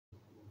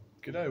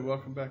G'day,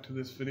 welcome back to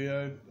this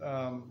video.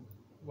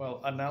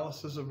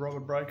 Analysis of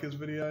Robert Breaker's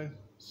video,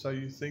 So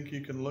You Think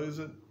You Can Lose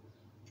It.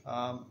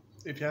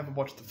 If you haven't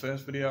watched the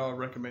first video, I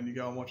recommend you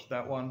go and watch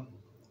that one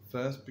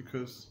first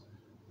because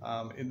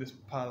in this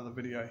part of the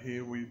video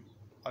here we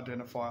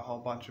identify a whole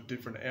bunch of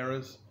different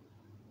errors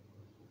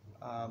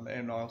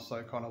and I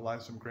also kind of lay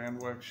some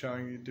groundwork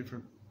showing you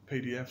different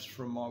PDFs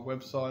from my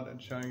website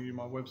and showing you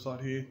my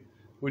website here.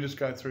 We just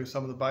go through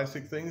some of the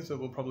basic things that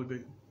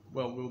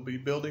we'll be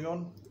building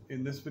on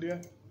in this video.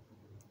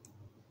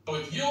 So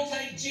if you'll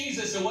take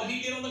Jesus and what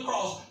he did on the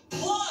cross,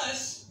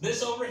 plus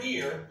this over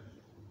here,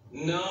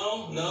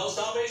 no,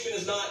 salvation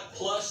is not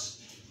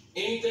plus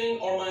anything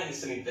or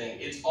minus anything.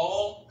 It's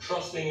all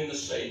trusting in the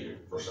Savior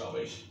for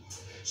salvation.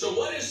 So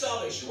what is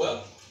salvation?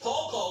 Well,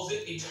 Paul calls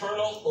it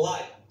eternal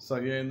life. So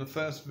yeah, in the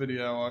first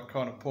video I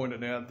kind of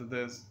pointed out that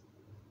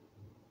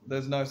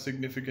there's no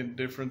significant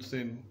difference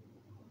in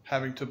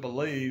having to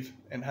believe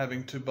and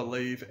having to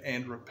believe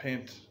and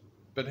repent.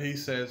 But he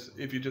says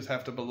if you just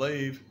have to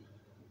believe,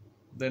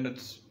 then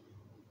it's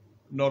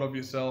not of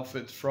yourself,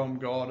 it's from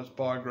God, it's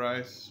by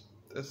grace,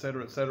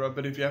 etc., etc.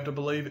 But if you have to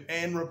believe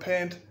and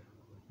repent,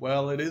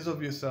 well, it is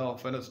of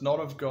yourself and it's not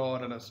of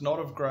God and it's not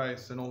of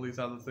grace and all these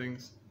other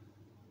things.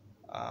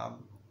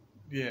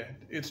 Yeah,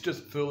 it's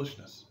just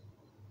foolishness.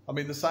 I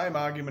mean, the same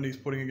argument he's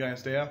putting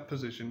against our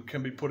position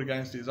can be put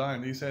against his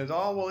own. He says,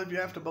 oh, well, if you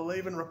have to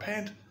believe and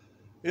repent,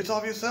 it's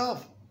of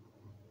yourself.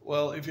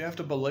 Well, if you have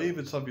to believe,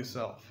 it's of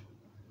yourself.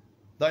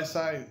 They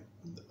say,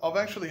 I've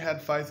actually had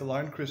faith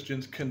alone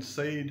Christians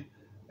concede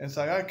and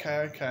say,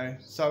 okay,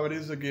 so it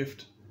is a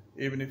gift,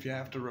 even if you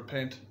have to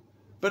repent.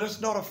 But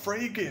it's not a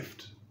free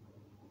gift.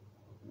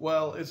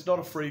 Well, it's not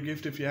a free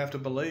gift if you have to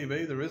believe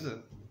either, is it?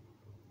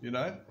 You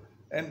know?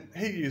 And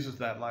he uses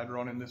that later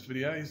on in this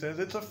video. He says,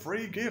 it's a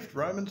free gift.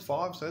 Romans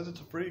 5 says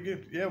it's a free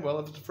gift. Yeah, well,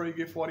 if it's a free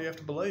gift, why do you have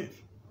to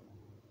believe?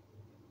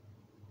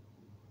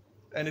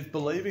 And if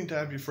believing to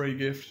have your free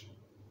gift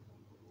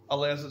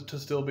allows it to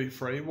still be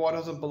free, why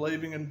doesn't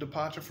believing in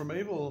departure from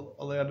evil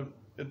allow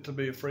it to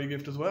be a free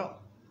gift as well?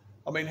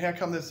 I mean, how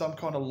come there's some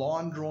kind of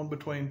line drawn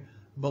between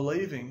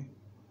believing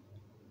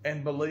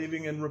and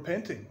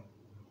repenting?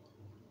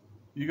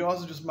 You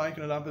guys are just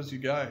making it up as you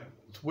go.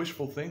 It's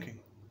wishful thinking.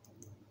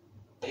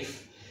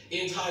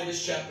 In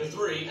Titus chapter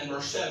 3 and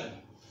verse 7.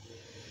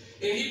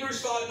 In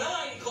Hebrews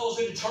 5:9 he calls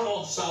it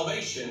eternal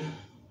salvation.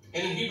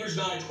 And in Hebrews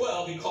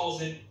 9:12 he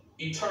calls it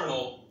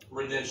eternal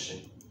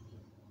redemption.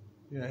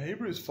 Yeah,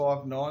 Hebrews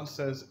 5:9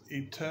 says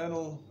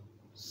eternal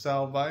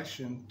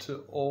salvation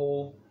to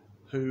all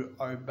who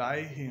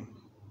obey him.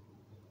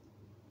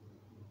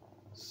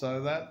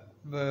 So that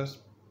verse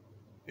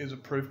is a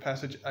proof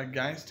passage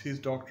against his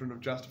doctrine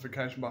of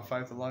justification by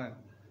faith alone.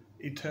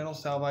 Eternal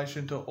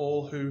salvation to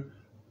all who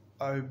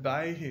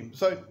obey him.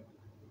 So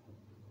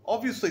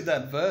obviously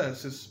that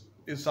verse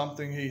is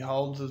something he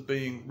holds as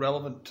being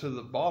relevant to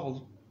the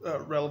Bible,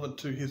 relevant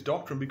to his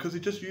doctrine, because he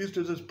just used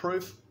it as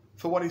proof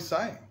for what he's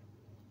saying.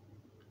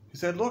 He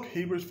said, look,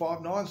 Hebrews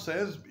 5:9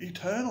 says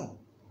eternal.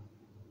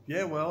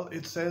 Yeah, well,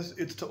 it says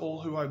it's to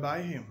all who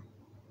obey him.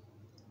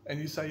 And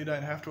you say you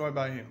don't have to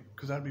obey him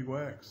because that'd be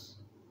works.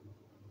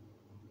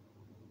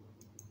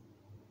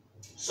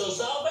 So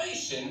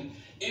salvation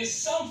is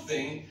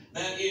something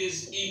that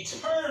is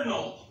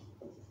eternal.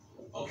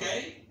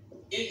 Okay?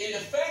 It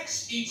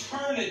affects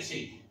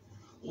eternity.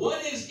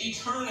 What is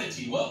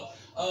eternity? Well,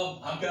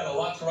 I've got a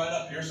lot to write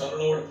up here, so I don't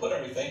know where to put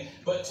everything.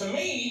 But to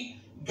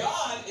me,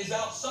 God is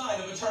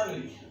outside of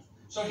eternity.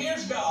 So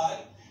here's God,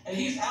 and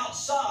he's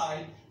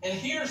outside, and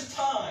here's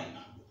time.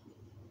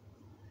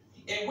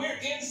 And we're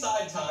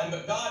inside time,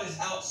 but God is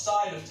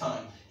outside of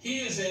time. He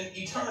is in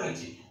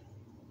eternity.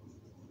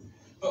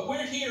 But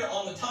we're here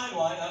on the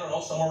timeline, I don't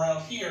know, somewhere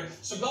around here.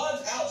 So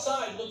God's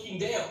outside looking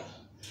down.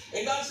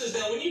 And God says,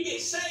 now when you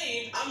get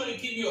saved, I'm going to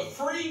give you a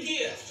free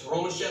gift.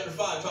 Romans chapter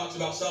 5 talks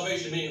about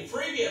salvation being a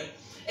free gift.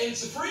 And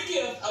it's a free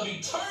gift of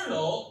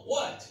eternal,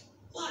 what?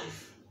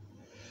 Life.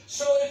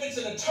 So if it's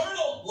an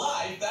eternal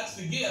life, that's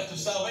the gift of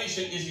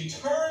salvation, is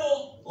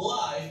eternal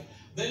life,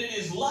 then it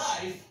is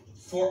life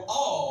for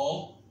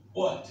all,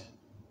 what?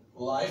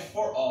 Life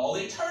for all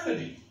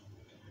eternity.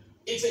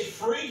 It's a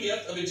free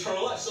gift of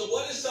eternal life. So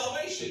what is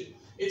salvation?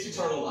 It's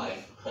eternal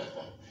life.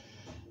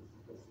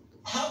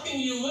 How can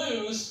you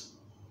lose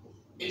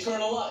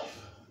eternal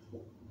life?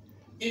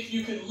 If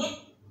you can look...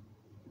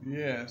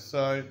 Yeah,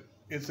 so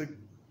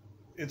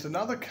it's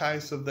another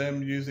case of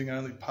them using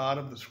only part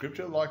of the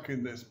scripture, like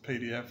in this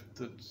PDF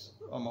that's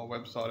on my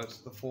website. It's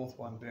the fourth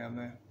one down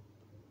there.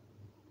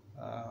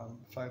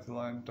 Faith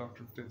alone,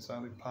 doctrine fits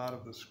only part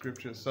of the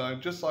scripture. So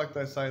just like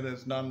they say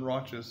there's none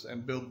righteous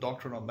and build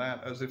doctrine on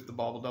that, as if the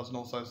Bible doesn't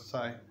also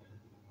say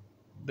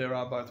there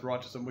are both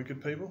righteous and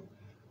wicked people.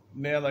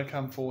 Now they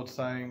come forward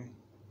saying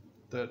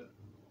that,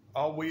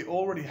 oh, we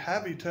already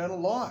have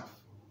eternal life.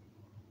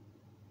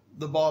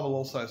 The Bible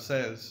also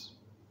says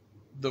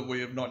that we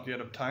have not yet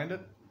obtained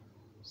it.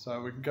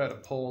 So we can go to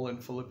Paul in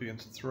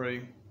Philippians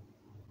 3.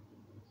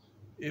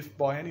 If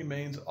by any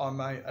means I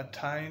may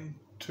attain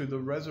to the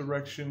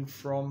resurrection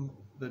from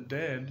the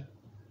dead,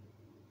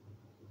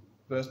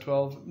 Verse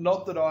 12,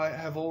 not that I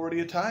have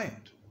already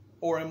attained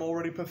or am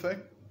already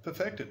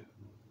perfected,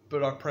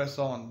 but I press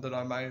on that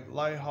I may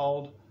lay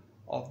hold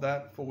of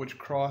that for which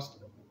Christ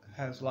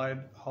has laid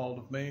hold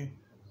of me.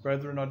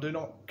 Brethren, I do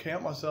not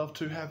count myself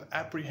to have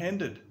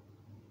apprehended.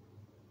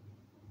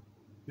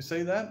 You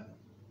see that?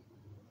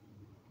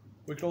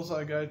 We can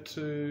also go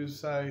to,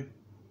 say,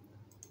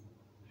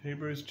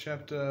 Hebrews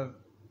chapter,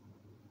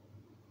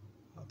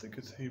 I think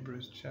it's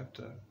Hebrews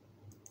chapter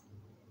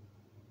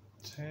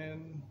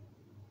 10.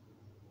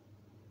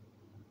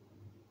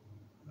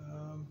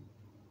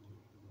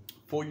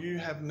 For you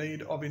have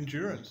need of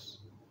endurance,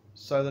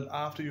 so that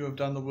after you have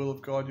done the will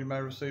of God you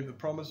may receive the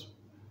promise.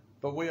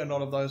 But we are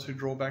not of those who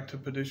draw back to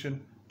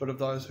perdition, but of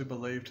those who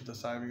believe to the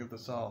saving of the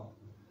soul.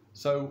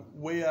 So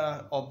we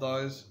are of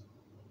those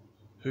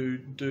who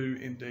do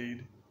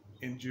indeed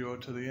endure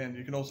to the end.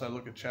 You can also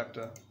look at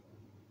chapter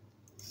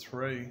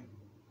 3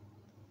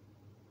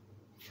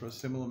 for a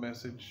similar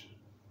message.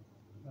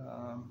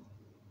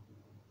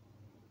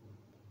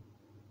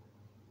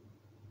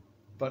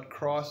 But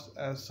Christ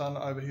as Son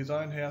over his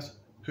own house,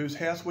 whose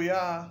house we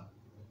are,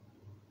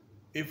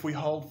 if we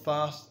hold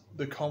fast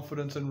the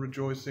confidence and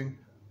rejoicing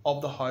of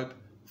the hope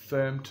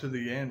firm to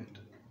the end.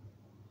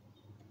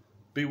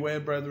 Beware,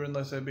 brethren,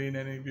 lest there be in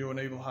any of you an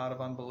evil heart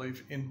of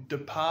unbelief in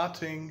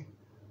departing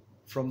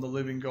from the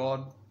living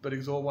God, but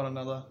exhort one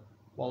another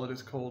while it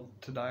is called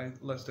today,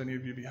 lest any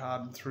of you be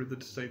hardened through the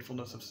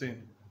deceitfulness of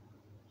sin.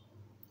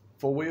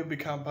 For we have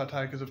become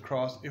partakers of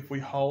Christ if we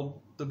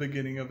hold the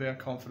beginning of our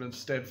confidence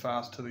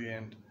steadfast to the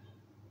end.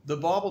 The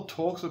Bible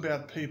talks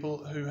about people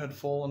who had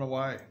fallen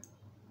away.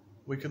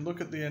 We can look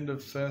at the end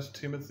of 1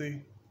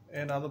 Timothy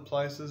and other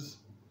places.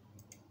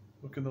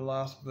 Look in the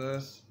last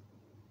verse.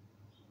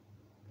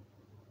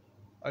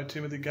 O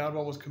Timothy, guard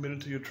what was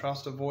committed to your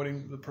trust,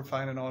 avoiding the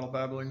profane and idle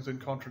babblings and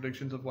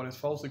contradictions of what is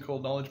falsely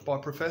called knowledge. By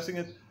professing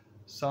it,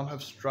 some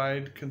have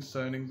strayed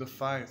concerning the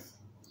faith.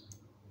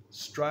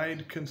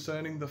 Strayed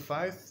concerning the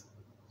faith?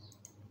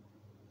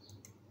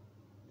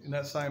 In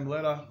that same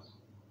letter,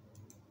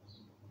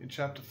 in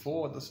chapter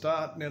 4 at the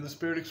start, now the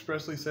Spirit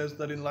expressly says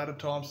that in latter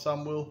times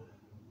some will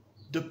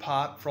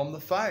depart from the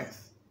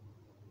faith.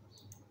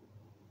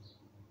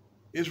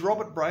 Is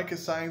Robert Breaker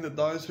saying that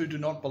those who do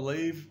not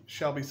believe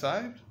shall be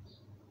saved?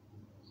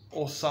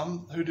 Or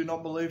some who do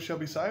not believe shall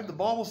be saved? The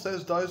Bible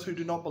says those who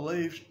do not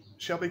believe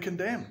shall be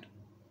condemned.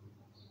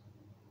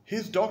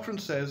 His doctrine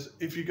says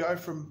if you go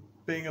from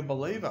being a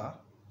believer,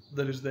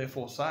 that is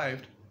therefore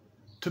saved,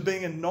 to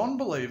being a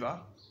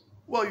non-believer,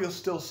 well, you're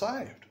still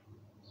saved.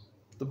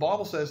 The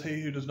Bible says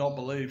he who does not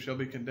believe shall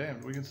be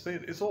condemned. We can see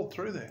it. It's all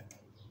through there.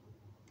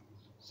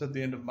 It's at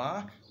the end of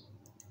Mark.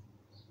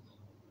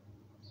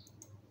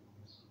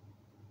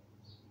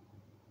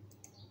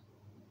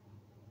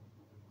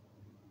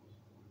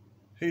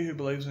 He who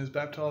believes and is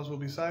baptized will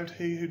be saved.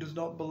 He who does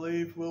not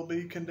believe will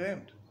be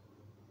condemned.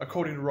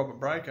 According to Robert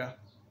Breaker,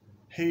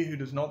 he who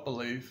does not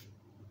believe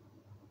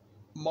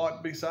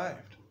might be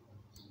saved.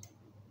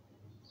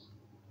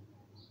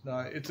 No,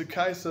 it's a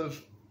case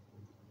of,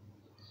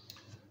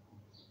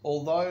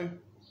 although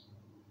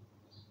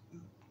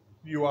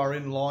you are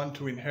in line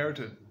to inherit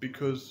it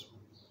because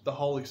the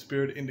Holy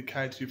Spirit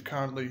indicates you've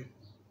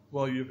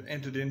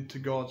entered into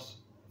God's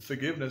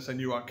forgiveness and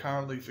you are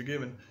currently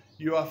forgiven.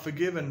 You are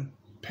forgiven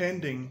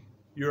pending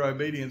your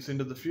obedience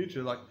into the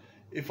future. Like,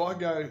 if I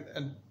go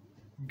and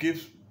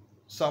give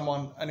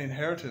someone an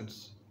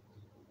inheritance,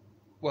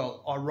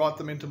 well, I write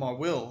them into my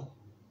will.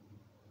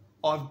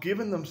 I've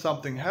given them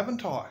something,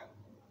 haven't I?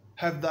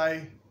 Have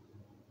they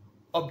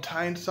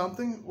obtained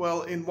something?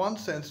 Well, in one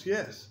sense,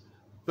 yes.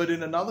 But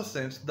in another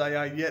sense, they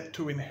are yet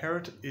to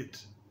inherit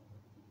it.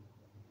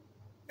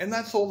 And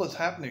that's all that's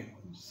happening.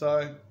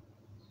 So,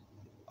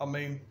 I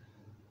mean,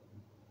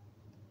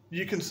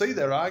 you can see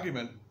their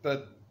argument,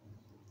 but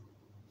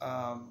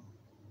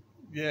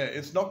yeah,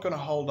 it's not going to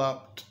hold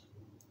up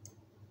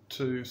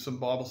to some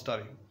Bible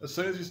study. As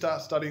soon as you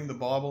start studying the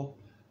Bible,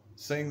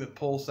 seeing that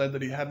Paul said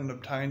that he hadn't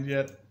obtained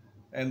yet,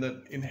 and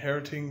that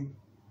inheriting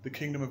the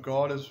kingdom of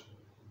God is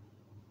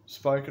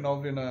spoken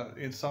of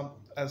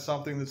as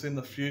something that's in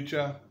the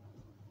future,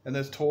 and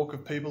there's talk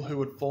of people who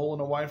had fallen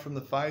away from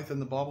the faith,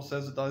 and the Bible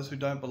says that those who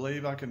don't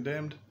believe are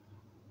condemned.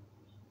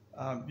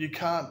 You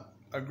can't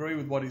agree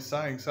with what he's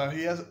saying. So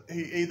he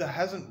either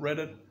hasn't read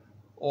it,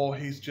 or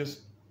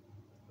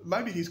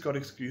maybe he's got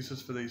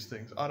excuses for these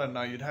things. I don't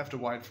know. You'd have to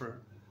wait for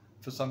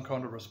some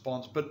kind of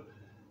response. But,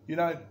 you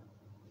know,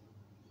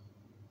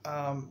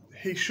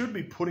 he should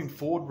be putting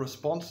forward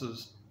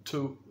responses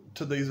to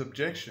these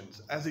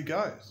objections as he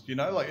goes. You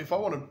know, like if I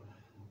want to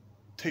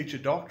teach a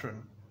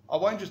doctrine, I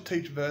won't just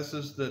teach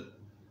verses that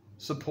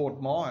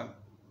support my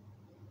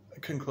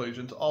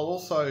conclusions. I'll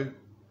also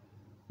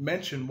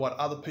mention what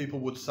other people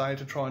would say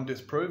to try and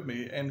disprove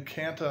me and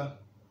counter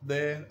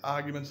their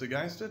arguments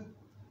against it.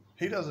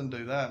 He doesn't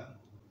do that.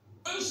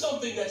 Do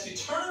something that's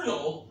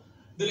eternal,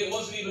 then it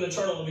wasn't even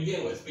eternal to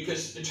begin with.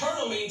 Because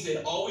eternal means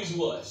it always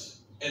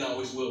was and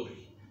always will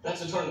be.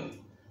 That's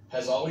eternity.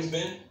 Has always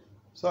been.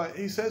 So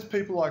he says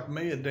people like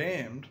me are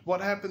damned.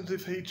 What happens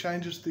if he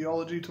changes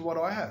theology to what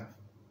I have?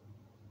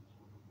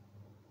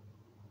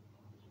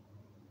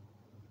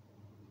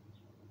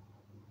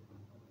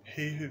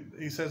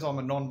 he says, I'm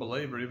a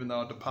non-believer, even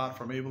though I depart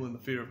from evil in the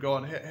fear of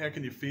God. How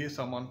can you fear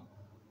someone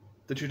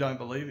that you don't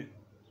believe in?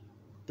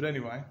 But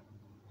anyway,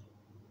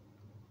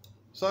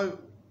 so,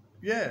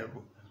 yeah,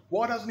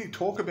 why doesn't he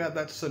talk about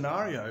that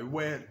scenario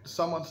where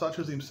someone such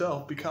as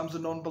himself becomes a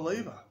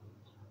non-believer?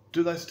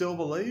 Do they still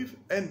believe?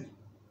 And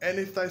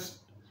if they,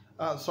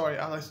 are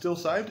they still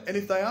saved? And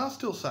if they are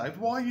still saved,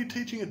 why are you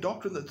teaching a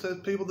doctrine that says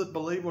people that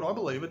believe what I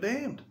believe are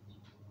damned?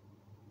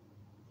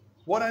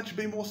 Why don't you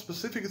be more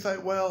specific and say,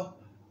 well,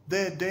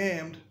 they're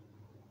damned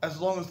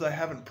as long as they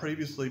haven't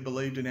previously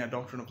believed in our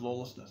doctrine of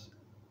lawlessness?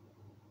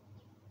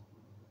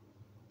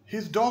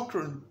 His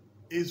doctrine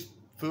is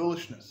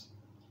foolishness.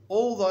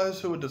 All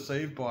those who are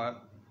deceived by it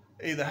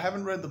either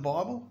haven't read the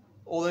Bible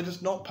or they're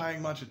just not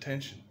paying much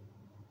attention.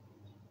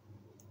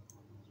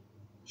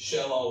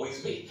 Shall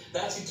always be.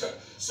 That's eternal.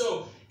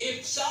 So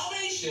if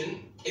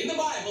salvation in the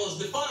Bible is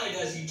defined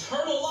as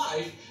eternal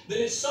life,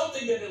 then it's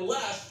something that will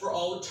last for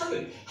all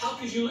eternity. How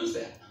could you lose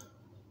that?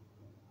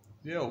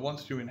 Yeah, well,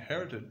 once you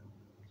inherit it,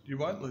 you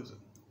won't lose it.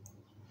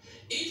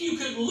 If you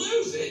could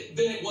lose it,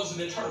 then it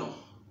wasn't eternal.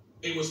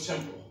 It was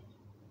temporal.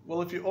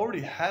 Well, if you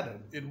already had it,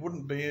 it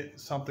wouldn't be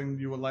something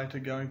you were later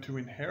going to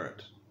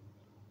inherit.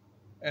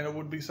 And it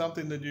would be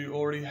something that you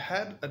already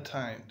had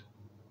attained.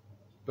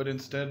 But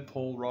instead,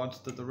 Paul writes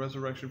that the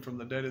resurrection from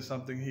the dead is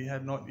something he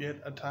had not yet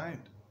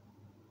attained.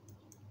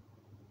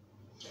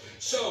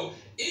 So,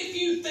 if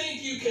you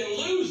think you can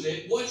lose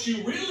it, what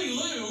you really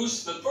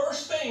lose, the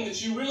first thing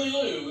that you really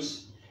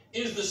lose,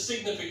 is the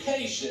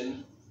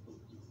signification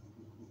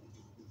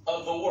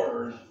of the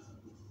word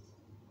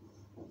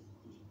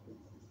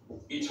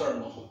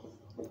eternal.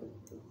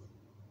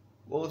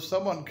 Well, if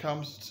someone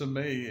comes to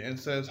me and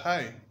says,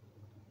 hey,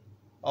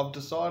 I've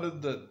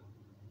decided that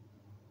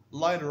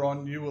later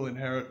on you will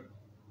inherit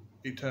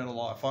eternal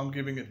life. I'm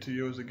giving it to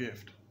you as a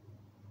gift.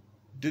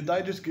 Did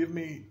they just give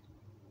me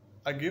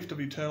a gift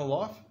of eternal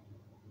life?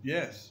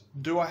 Yes.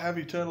 Do I have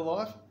eternal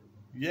life?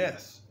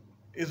 Yes.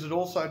 Is it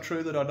also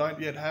true that I don't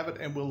yet have it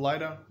and will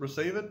later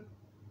receive it?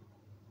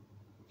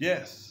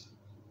 Yes.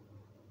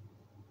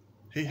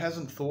 He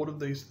hasn't thought of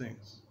these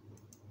things.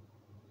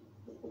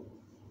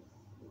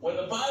 When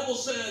the Bible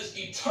says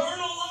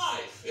eternal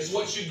life is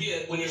what you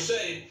get when you're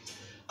saved,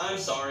 I'm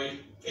sorry,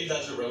 it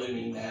doesn't really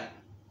mean that.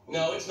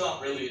 No, it's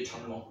not really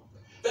eternal.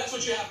 That's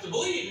what you have to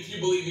believe if you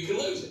believe you can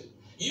lose it.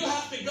 You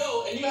have to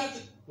go and you have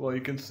to... Well,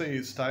 you can see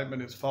his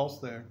statement is false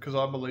there, because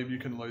I believe you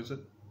can lose it,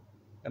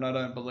 and I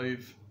don't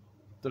believe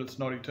that it's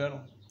not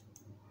eternal.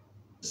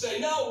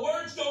 Say, no,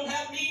 words don't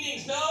have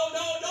meanings. No,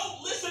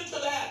 don't listen to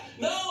that.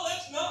 No,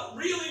 that's not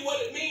really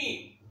what it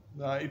means.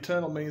 No,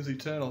 eternal means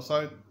eternal.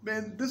 So,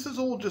 man, this is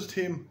all just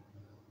him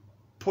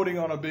putting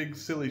on a big,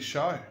 silly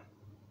show.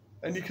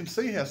 And you can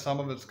see how some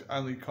of it's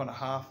only kind of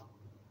half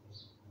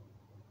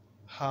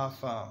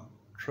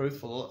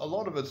truthful. A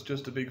lot of it's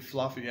just a big,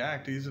 fluffy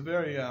act. He's a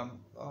very, I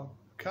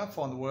can't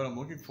find the word I'm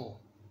looking for.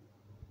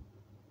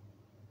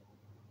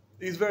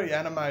 He's very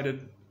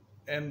animated,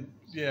 and,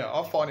 yeah,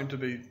 I find him to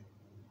be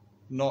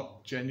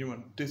not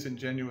genuine,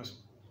 disingenuous.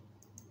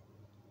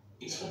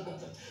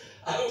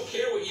 I don't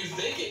care what you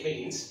think it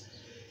means.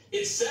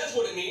 It says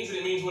what it means, and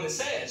it means what it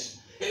says.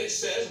 And it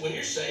says when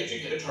you're saved, you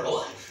get eternal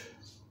life.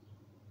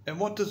 And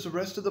what does the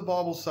rest of the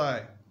Bible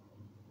say?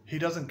 He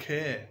doesn't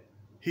care.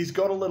 He's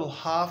got a little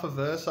half a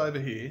verse over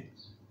here,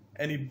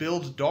 and he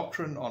builds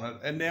doctrine on it,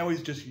 and now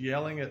he's just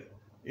yelling it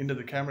into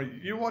the camera.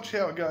 You watch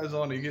how it goes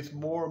on. He gets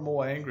more and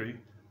more angry.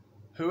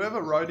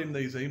 Whoever wrote him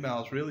these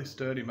emails really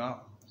stirred him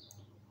up.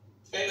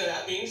 And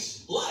that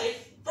means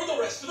life for the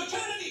rest of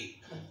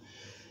eternity.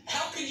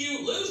 How could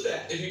you lose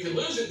that? If you could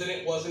lose it, then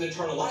it wasn't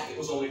eternal life. It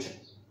was only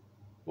temporal.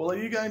 Well, are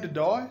you going to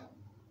die?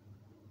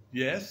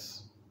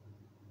 Yes.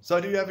 So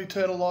do you have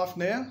eternal life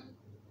now?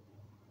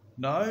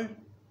 No.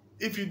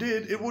 If you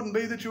did, it wouldn't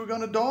be that you were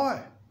going to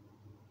die.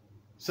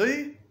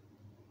 See?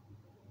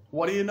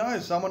 What do you know?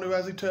 Someone who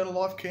has eternal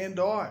life can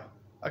die,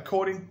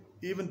 according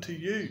even to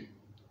you.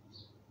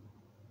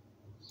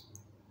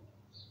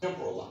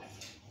 Temporal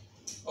life.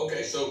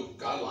 Okay, so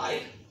God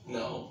lied?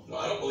 No,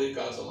 I don't believe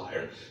God's a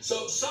liar.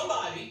 So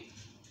somebody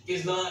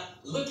is not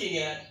looking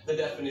at the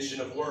definition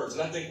of words,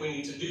 and I think we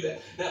need to do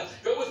that. Now,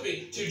 go with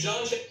me to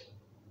John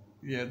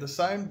Yeah, the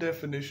same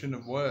definition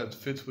of words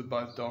fits with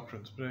both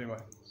doctrines, but anyway.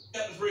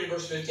 chapter 3,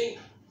 verse 15.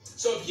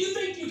 So if you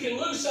think you can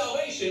lose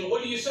salvation,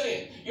 what are you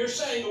saying? You're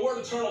saying the word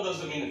eternal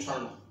doesn't mean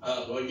eternal.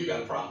 Well, you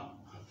got a problem.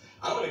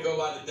 I'm going to go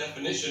by the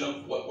definition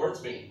of what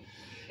words mean.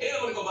 And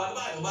I'm going to go by the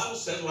Bible. The Bible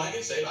says when I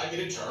get saved, I get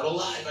eternal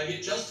life. I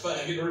get justified.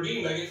 I get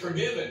redeemed. I get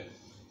forgiven.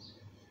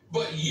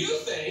 But you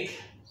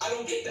think I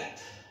don't get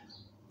that.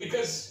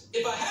 Because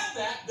if I have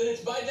that, then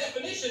it's by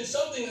definition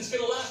something that's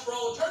going to last for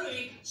all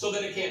eternity so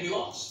that it can't be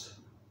lost.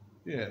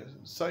 Yeah,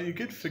 so you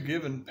get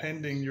forgiven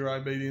pending your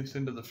obedience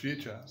into the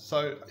future.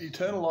 So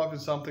eternal life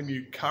is something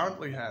you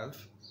currently have,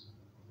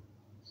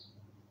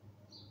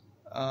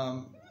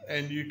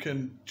 and you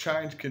can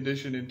change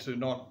condition into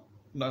no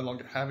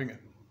longer having it.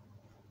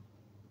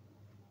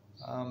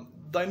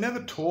 They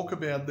never talk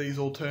about these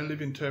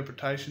alternative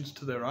interpretations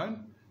to their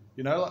own.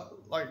 You know,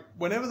 like,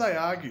 whenever they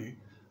argue,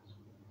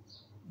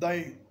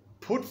 they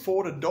put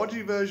forward a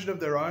dodgy version of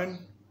their own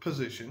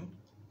position,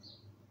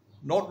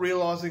 not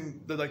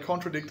realizing that they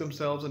contradict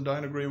themselves and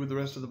don't agree with the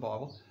rest of the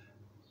Bible.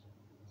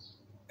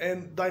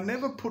 And they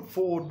never put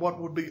forward what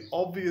would be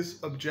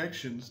obvious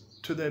objections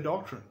to their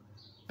doctrine.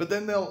 But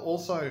then they'll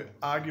also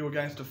argue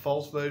against a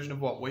false version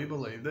of what we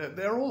believe.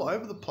 They're all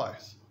over the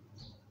place.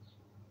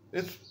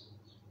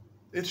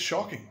 It's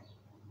shocking.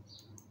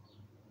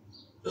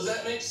 Does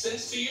that make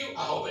sense to you?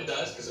 I hope it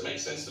does, because it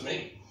makes sense to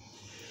me.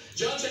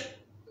 John,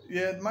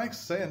 yeah, it makes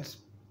sense,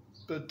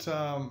 but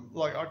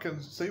like, I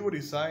can see what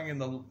he's saying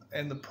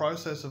in the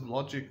process of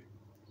logic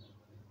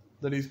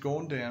that he's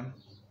gone down,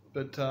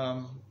 but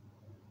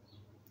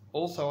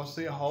also I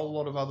see a whole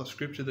lot of other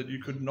scripture that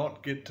you could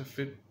not get to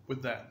fit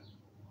with that.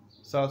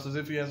 So it's as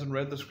if he hasn't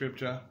read the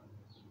scripture,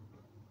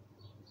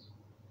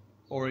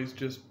 or he's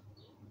just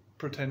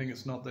pretending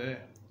it's not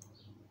there.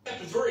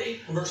 Chapter 3,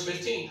 verse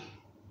 15.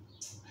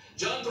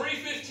 John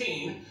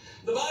 3:15,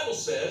 the Bible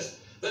says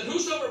that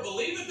whosoever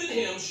believeth in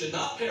him should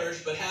not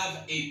perish but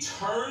have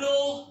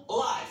eternal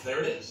life. There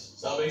it is.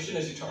 Salvation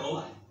is eternal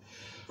life.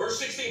 Verse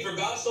 16, for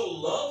God so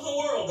loved the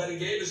world that he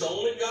gave his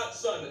only begotten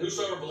Son, that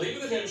whosoever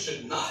believeth in him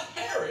should not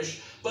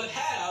perish but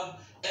have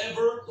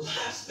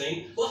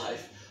everlasting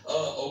life.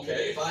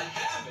 Okay, if I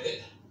have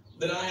it,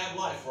 then I have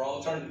life for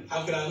all eternity.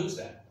 How could I lose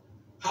that?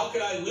 How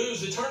could I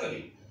lose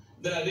eternity?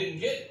 That I didn't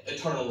get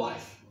eternal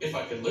life. If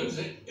I could lose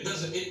it,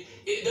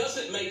 it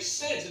doesn't make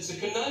sense. It's a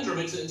conundrum.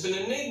 It's an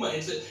enigma.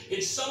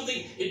 It's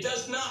something. It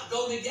does not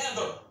go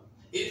together.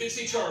 If it's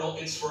eternal,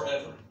 it's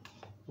forever.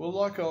 Well,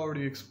 like I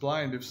already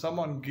explained, if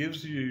someone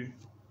gives you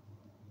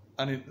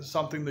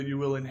something that you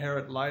will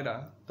inherit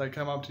later, they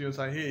come up to you and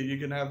say, "Here, you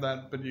can have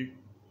that, but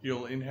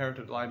you'll inherit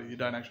it later. You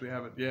don't actually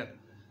have it yet."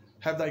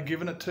 Have they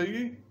given it to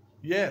you?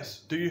 Yes.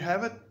 Do you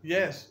have it?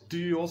 Yes. Do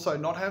you also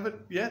not have it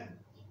yet?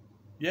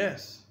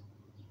 Yes.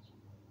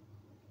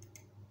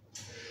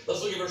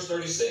 Let's look at verse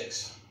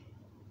 36.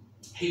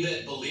 He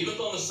that believeth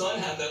on the Son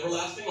hath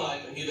everlasting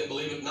life, and he that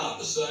believeth not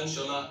the Son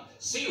shall not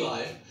see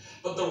life,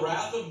 but the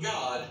wrath of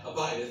God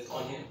abideth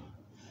on him.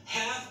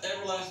 Hath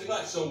everlasting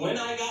life. So when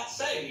I got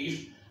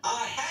saved,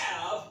 I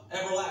have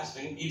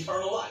everlasting,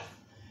 eternal life.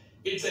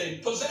 It's a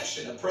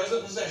possession, a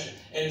present possession,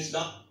 and it's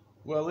not.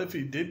 Well, if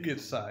he did get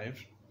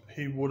saved,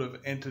 he would have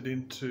entered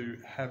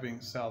into having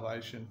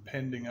salvation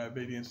pending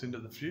obedience into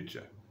the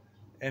future.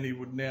 And he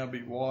would now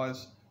be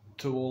wise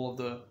to all of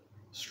the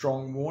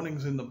strong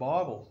warnings in the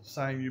Bible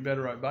saying you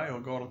better obey or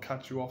God will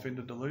cut you off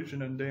into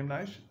delusion and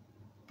damnation.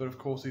 But of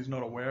course he's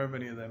not aware of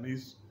any of them.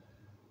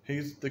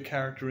 He's the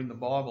character in the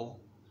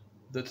Bible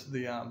that's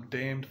the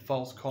damned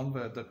false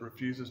convert that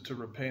refuses to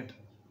repent,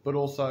 but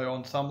also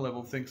on some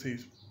level thinks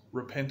he's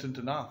repentant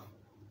enough.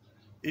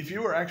 If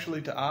you were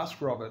actually to ask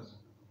Robert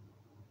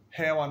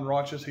how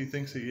unrighteous he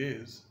thinks he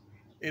is,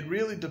 it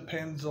really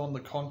depends on the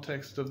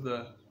context of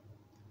the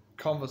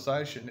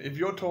conversation. If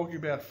you're talking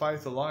about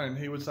faith alone,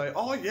 he would say,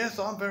 "Oh yes,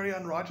 I'm very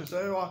unrighteous.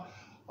 Oh,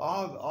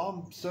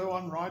 I'm so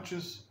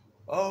unrighteous.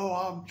 Oh,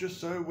 I'm just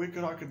so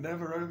wicked I could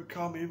never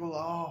overcome evil.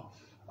 Oh,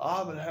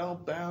 I'm a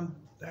hell-bound,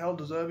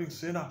 hell-deserving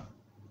sinner."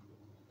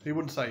 He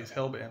wouldn't say he's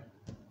hell-bound,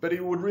 but he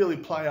would really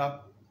play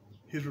up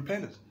his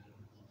repentance.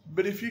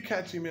 But if you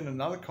catch him in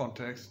another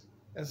context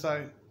and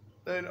say,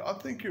 "Then I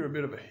think you're a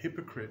bit of a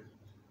hypocrite,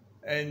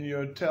 and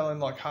you're telling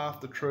like half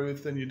the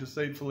truth, and you're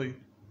deceitfully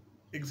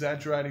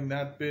exaggerating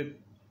that bit,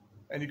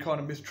 and you're kind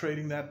of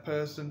mistreating that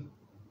person,"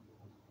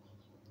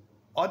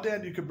 I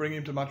doubt you could bring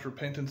him to much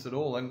repentance at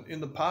all. And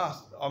in the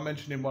past, I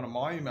mentioned in one of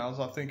my emails,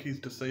 I think he's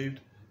deceived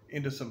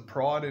into some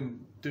pride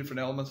in different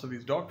elements of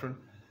his doctrine.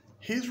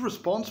 His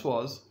response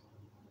was,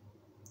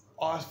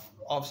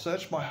 I've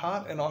searched my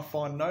heart and I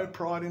find no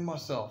pride in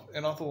myself.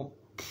 And I thought,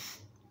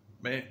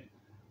 man,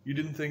 you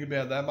didn't think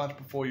about that much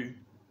before you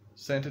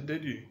sent it,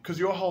 did you? Because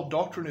your whole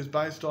doctrine is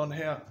based on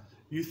how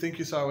you think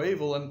you're so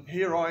evil, and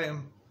here I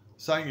am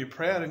saying you're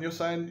proud, and you're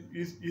saying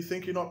you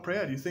think you're not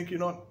proud. You think you're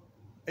not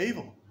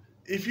evil.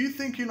 If you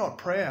think you're not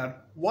proud,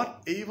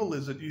 what evil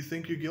is it you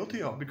think you're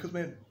guilty of? Because,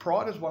 man,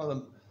 pride is one of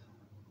the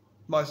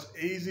most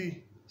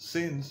easy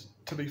sins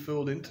to be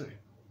fooled into.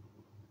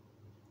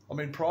 I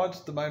mean,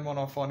 pride's the main one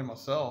I find in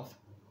myself.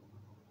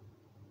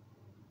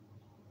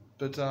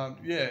 But,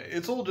 yeah,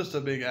 it's all just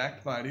a big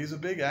act, mate. He's a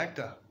big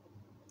actor.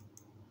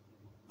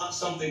 Not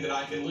something that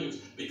I can lose,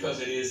 because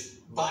it is,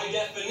 by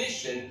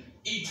definition,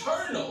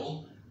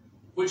 eternal,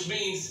 which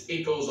means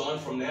it goes on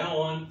from now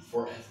on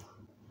forever.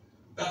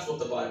 That's what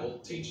the Bible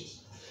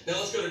teaches. Now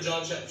let's go to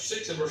John chapter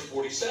 6 and verse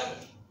 47.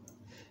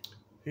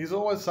 He's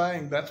always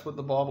saying that's what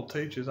the Bible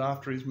teaches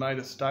after he's made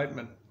a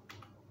statement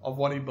of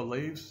what he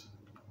believes.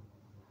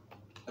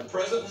 A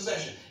present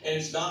possession, and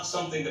it's not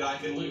something that I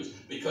can lose,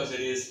 because it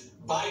is,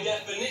 by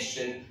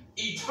definition,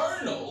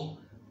 eternal,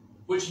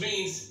 which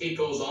means it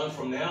goes on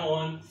from now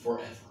on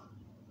forever.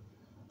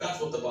 That's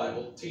what the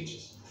Bible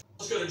teaches.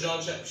 Let's go to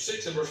John chapter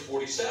 6 and verse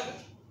 47.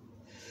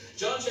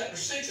 John chapter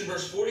 6 and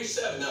verse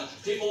 47. Now,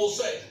 people will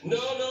say, no,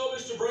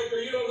 Mr. Breaker,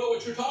 you don't know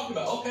what you're talking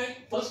about. Okay,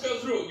 let's go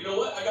through it. You know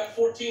what? I got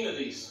 14 of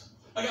these.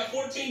 I got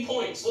 14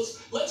 points.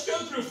 Let's go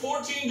through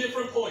 14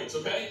 different points,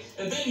 okay?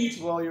 And then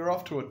you Well, you're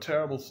off to a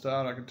terrible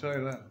start, I can tell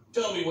you that.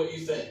 tell me what you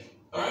think,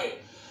 all right?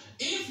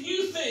 If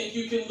you think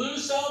you can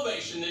lose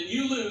salvation, then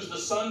you lose the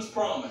Son's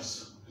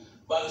promise.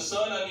 By the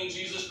Son, I mean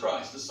Jesus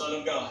Christ, the Son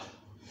of God.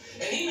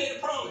 And he made a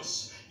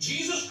promise.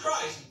 Jesus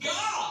Christ,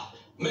 God,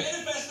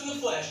 manifest in the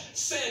flesh,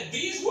 said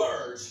these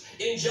words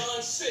in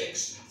John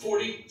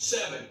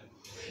 6:47.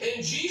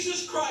 And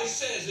Jesus Christ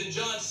says in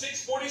John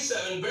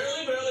 6:47,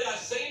 Verily, verily, I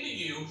say unto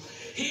you,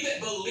 he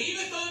that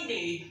believeth on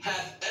me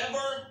hath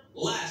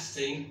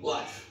everlasting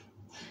life.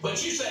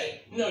 But you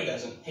say, no, he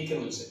doesn't. He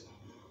can lose it.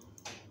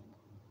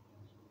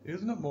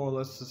 Isn't it more or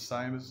less the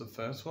same as the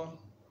first one?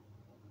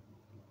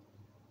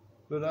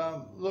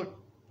 But look,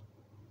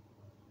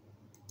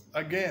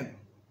 again,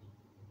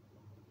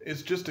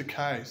 it's just a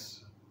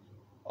case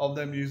of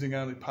them using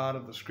only part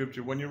of the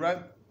scripture. When you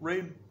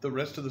read the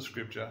rest of the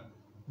scripture,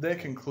 their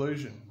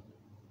conclusion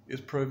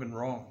is proven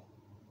wrong.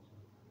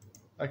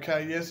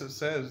 Okay, yes, it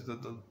says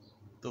that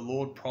the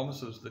Lord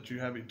promises that you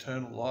have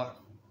eternal life.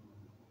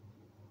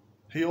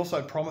 He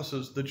also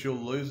promises that you'll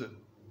lose it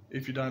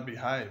if you don't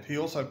behave. He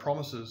also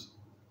promises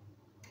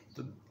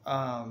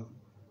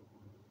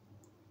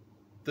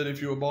that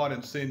if you abide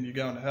in sin, you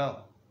go into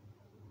hell.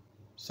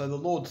 So the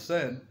Lord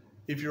said,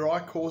 if your eye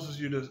causes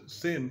you to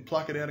sin,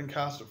 pluck it out and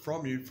cast it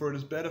from you, for it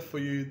is better for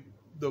you,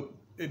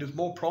 it is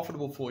more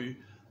profitable for you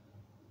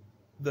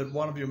that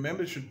one of your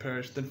members should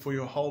perish than for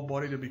your whole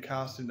body to be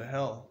cast into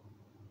hell.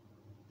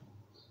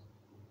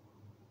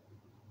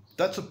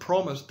 That's a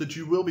promise that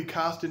you will be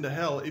cast into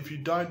hell if you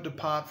don't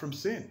depart from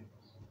sin.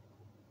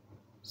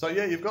 So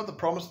yeah, you've got the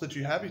promise that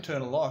you have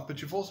eternal life,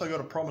 but you've also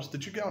got a promise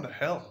that you go into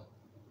hell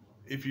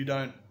if you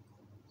don't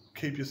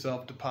keep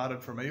yourself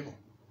departed from evil.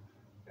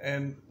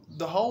 And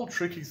the whole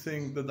tricky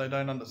thing that they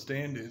don't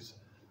understand is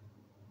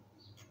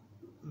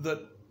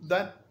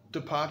that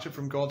departure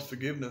from God's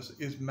forgiveness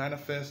is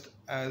manifest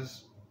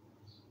as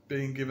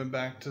being given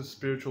back to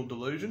spiritual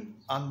delusion,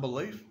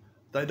 unbelief.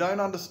 They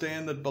don't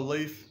understand that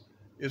belief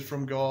is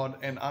from God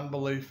and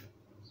unbelief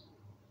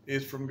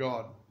is from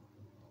God.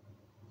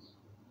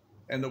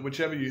 And that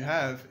whichever you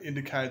have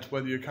indicates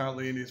whether you're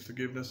currently in his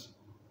forgiveness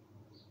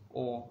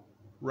or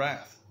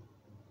wrath.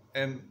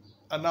 And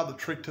another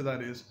trick to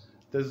that is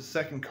there's a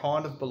second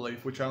kind of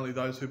belief which only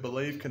those who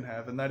believe can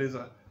have, and that is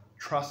a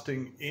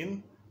trusting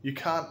in. You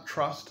can't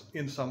trust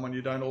in someone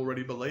you don't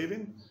already believe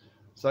in.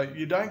 So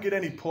you don't get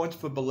any points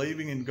for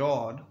believing in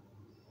God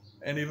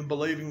and even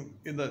believing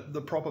in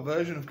the proper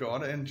version of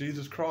God and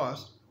Jesus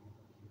Christ,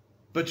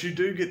 but you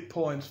do get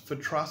points for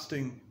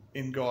trusting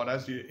in God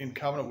as you're in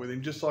covenant with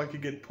him, just like you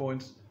get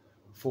points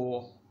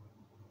for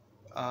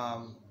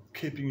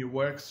keeping your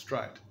works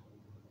straight.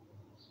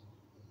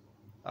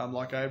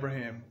 Like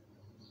Abraham,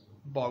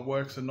 by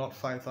works and not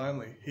faith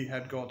only, he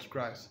had God's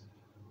grace.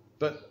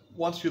 But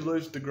once you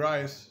lose the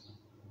grace,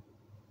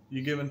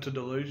 you're given to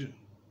delusion.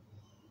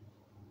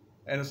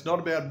 And it's not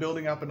about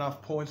building up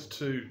enough points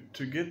to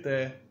get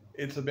there.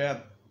 It's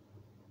about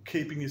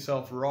keeping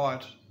yourself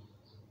right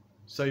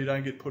so you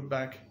don't get put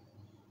back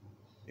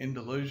in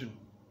delusion.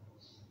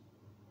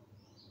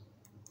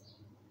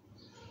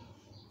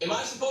 Am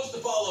I supposed to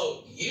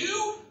follow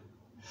you,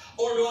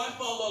 or do I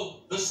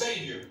follow the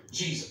Savior,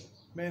 Jesus?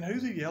 Man,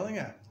 who's he yelling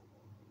at?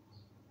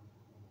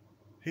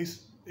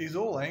 He's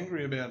all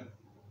angry about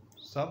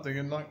something,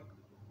 and like,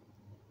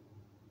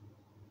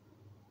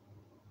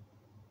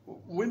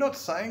 we're not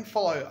saying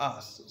follow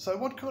us. So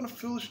what kind of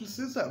foolishness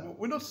is that?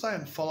 We're not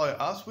saying follow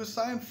us. We're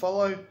saying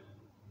follow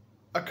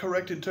a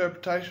correct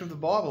interpretation of the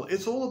Bible.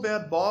 It's all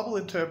about Bible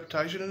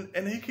interpretation,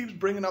 and he keeps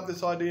bringing up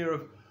this idea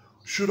of,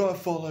 should I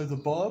follow the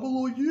Bible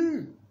or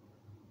you?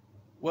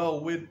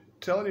 Well, we're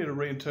telling you to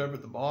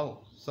reinterpret the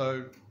Bible.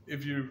 So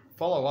if you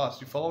follow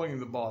us, you're following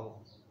the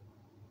Bible.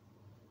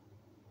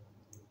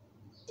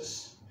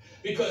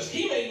 Because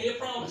he made me a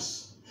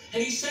promise.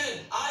 And he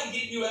said, I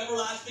give you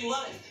everlasting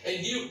life.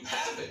 And you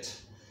have it.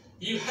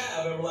 You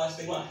have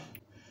everlasting life.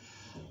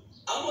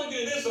 I'm looking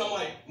at this and I'm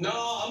like, no,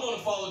 I'm going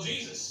to follow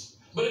Jesus.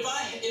 But if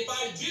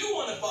I do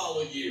want to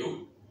follow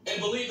you and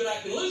believe that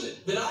I can lose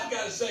it, then I've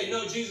got to say,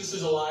 no, Jesus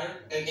is a liar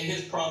and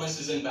his promise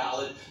is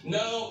invalid.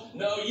 No,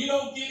 you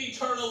don't get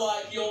eternal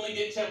life. You only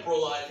get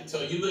temporal life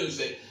until you lose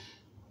it.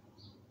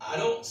 I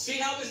don't see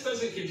how this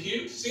doesn't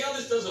compute. See how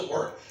this doesn't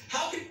work?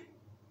 How can...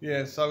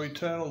 Yeah, so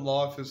eternal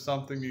life is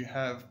something you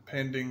have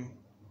pending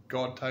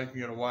God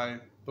taking it away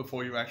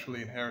before you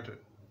actually inherit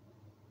it.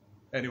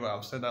 Anyway,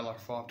 I've said that like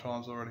 5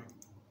 times already.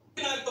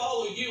 How can I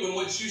follow you in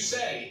what you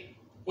say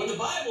when the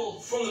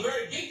Bible from the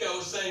very get-go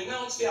is saying,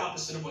 no, it's the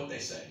opposite of what they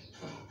say?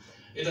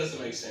 It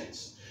doesn't make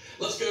sense.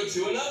 Let's go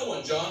to another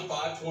one, John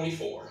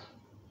 5:24.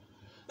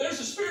 There's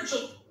a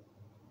spiritual...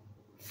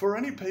 For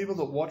any people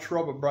that watch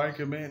Robert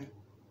Breaker, man,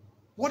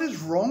 what is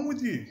wrong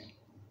with you?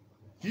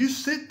 You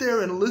sit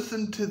there and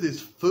listen to this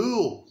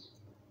fool.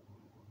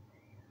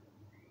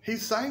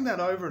 He's saying that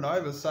over and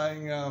over,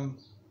 saying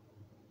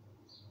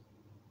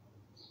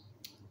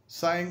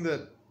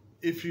that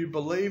if you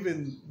believe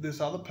in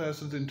this other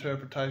person's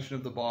interpretation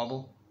of the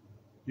Bible,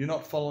 You're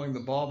not following the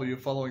Bible, you're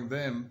following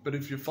them. But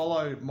if you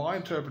follow my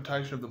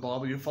interpretation of the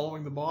Bible, you're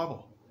following the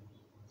Bible.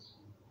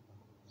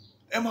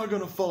 Am I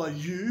going to follow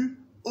you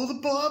or the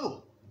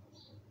Bible?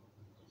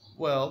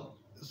 Well,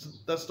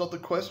 that's not the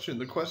question.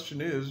 The question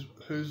is,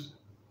 whose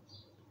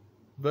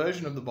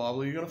version of the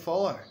Bible are you going to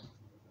follow?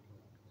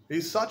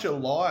 He's such a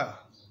liar,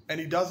 and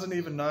he doesn't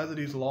even know that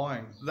he's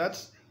lying.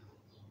 That's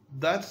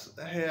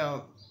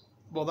the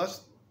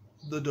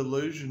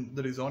delusion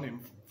that is on him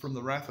from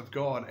the wrath of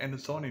God, and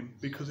it's on him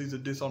because he's a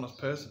dishonest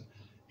person.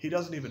 He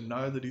doesn't even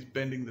know that he's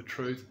bending the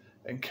truth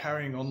and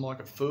carrying on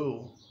like a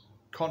fool,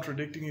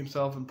 contradicting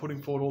himself and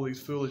putting forward all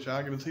these foolish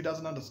arguments. He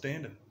doesn't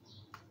understand it.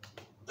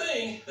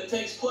 Thing that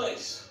takes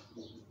place.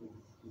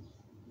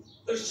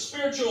 There's a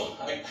spiritual,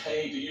 I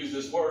hate to use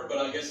this word, but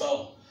I guess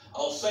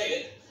I'll say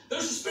it.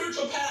 There's a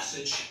spiritual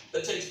passage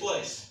that takes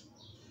place.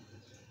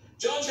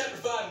 John chapter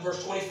 5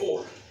 verse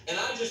 24. And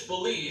I just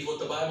believe what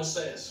the Bible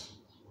says.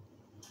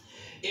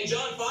 In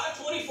John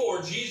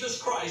 5:24, Jesus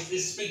Christ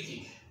is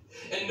speaking.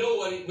 And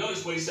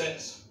notice what he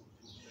says.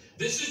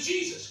 This is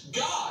Jesus,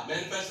 God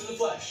manifested in the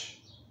flesh.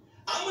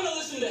 I'm going to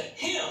listen to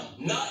him,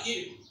 not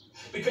you.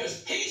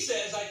 Because he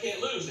says I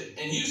can't lose it,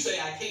 and you say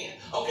I can.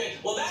 Okay,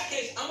 well, in that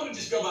case, I'm going to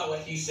just go by what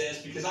he says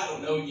because I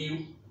don't know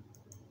you.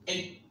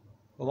 And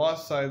well, I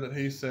say that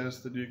he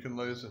says that you can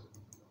lose it.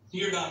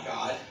 You're not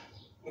God.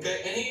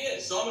 Okay, and he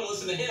is. So I'm going to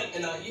listen to him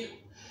and not you.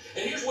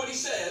 And here's what he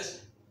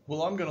says.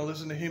 Well, I'm going to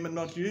listen to him and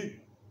not you.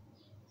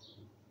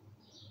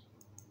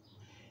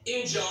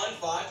 In John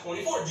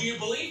 5:24, do you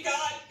believe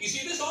God? You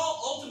see, this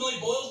all ultimately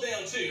boils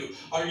down to,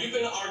 are you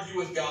going to argue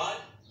with God?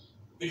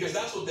 Because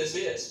that's what this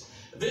is.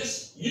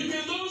 This, you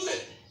can lose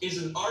it,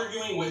 is an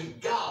arguing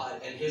with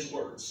God and his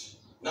words,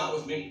 not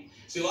with me.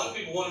 See, a lot of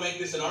people want to make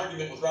this an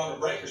argument with Robert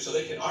Breaker so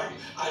they can argue.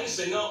 I just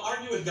say, no,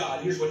 argue with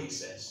God. Here's what he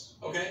says,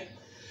 okay?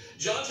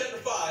 John chapter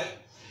 5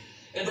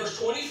 and verse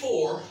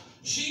 24,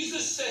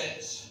 Jesus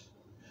says,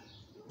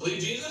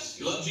 believe Jesus?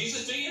 You love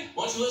Jesus, do you?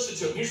 Why don't you listen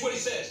to him? Here's what he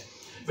says.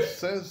 It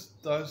says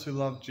those who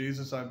love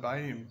Jesus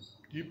obey him.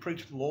 You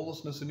preach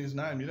lawlessness in his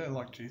name. You don't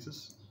like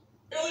Jesus.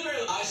 Verily,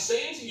 verily, I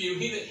say unto you,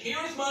 he that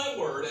heareth my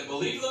word and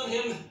believeth on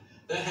him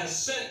that has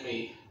sent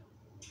me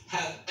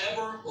hath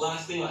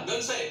everlasting life.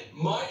 Doesn't say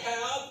might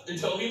have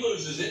until he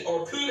loses it,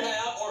 or could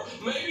have, or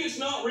maybe it's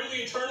not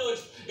really eternal.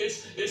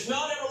 It's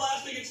not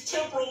everlasting. It's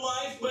temporal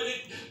life,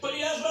 but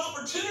he has an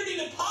opportunity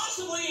to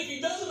possibly, if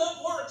he does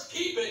enough works,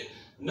 keep it.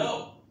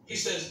 No, he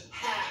says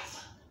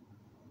hath.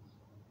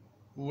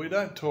 We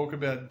don't talk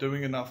about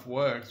doing enough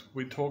works.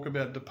 We talk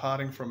about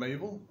departing from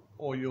evil,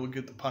 or you'll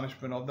get the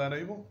punishment of that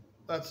evil.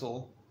 That's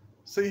all.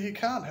 See, he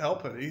can't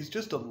help it. He's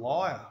just a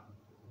liar.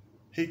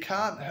 He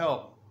can't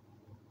help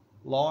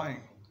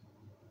lying.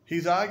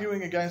 He's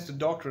arguing against a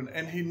doctrine,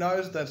 and he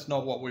knows that's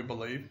not what we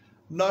believe.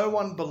 No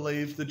one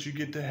believes that you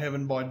get to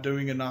heaven by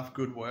doing enough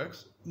good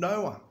works.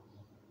 No one.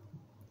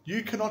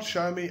 You cannot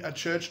show me a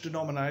church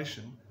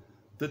denomination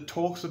that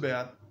talks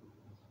about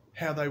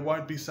how they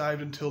won't be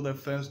saved until they've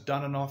first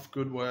done enough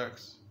good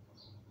works.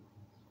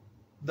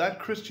 That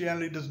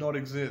Christianity does not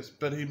exist,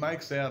 but he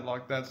makes out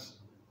like that's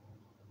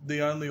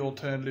the only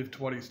alternative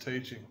to what he's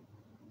teaching.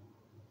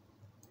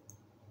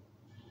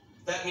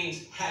 That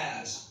means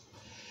has.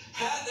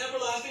 Hath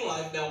everlasting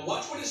life. Now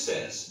watch what it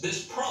says.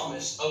 This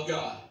promise of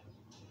God.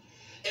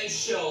 And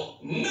shall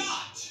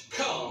not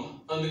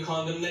come unto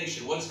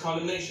condemnation. What's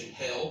condemnation?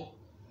 Hell.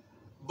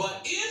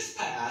 But is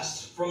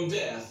passed from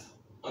death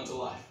unto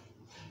life.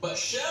 But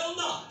shall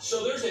not.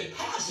 So there's a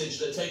passage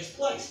that takes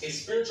place. A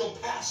spiritual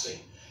passing.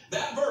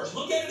 That verse,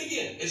 look at it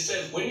again. It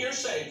says, when you're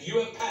saved, you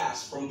have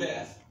passed from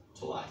death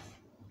to life.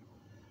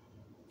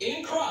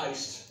 In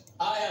Christ,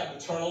 I have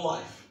eternal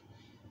life.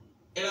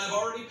 And I've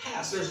already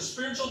passed. There's a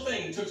spiritual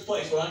thing that took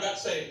place when I got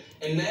saved.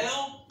 And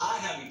now I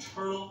have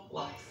eternal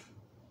life.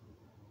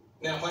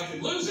 Now, if I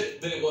could lose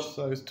it, then it was...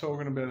 So he's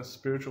talking about a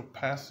spiritual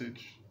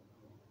passage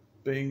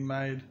being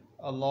made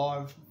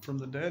alive from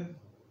the dead.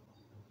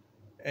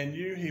 And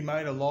you he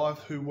made alive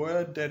who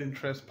were dead in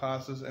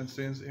trespasses and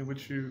sins, in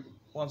which you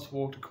once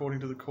walked according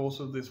to the course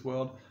of this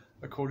world,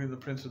 according to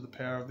the prince of the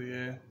power of the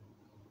air,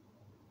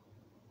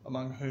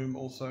 among whom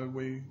also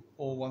we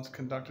all once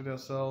conducted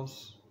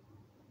ourselves.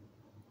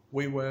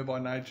 We were by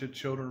nature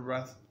children of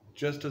wrath,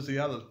 just as the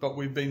others. But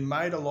we've been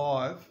made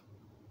alive.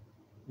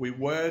 We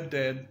were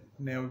dead,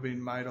 now we've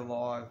been made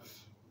alive.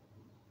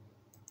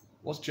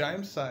 What's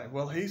James say?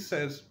 Well, he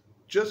says,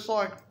 just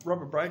like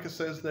Robert Breaker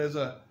says there's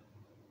a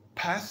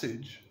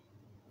passage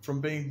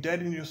from being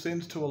dead in your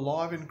sins to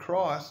alive in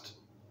Christ,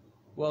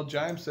 well,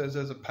 James says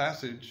there's a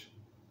passage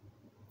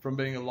from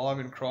being alive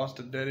in Christ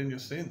to dead in your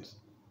sins.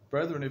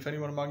 Brethren, if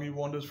anyone among you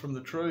wanders from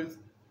the truth,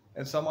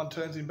 and someone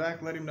turns him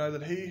back, let him know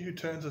that he who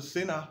turns a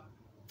sinner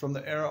from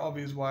the error of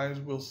his ways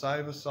will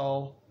save a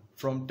soul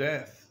from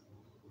death.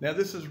 Now,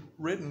 this is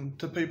written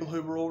to people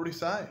who were already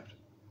saved.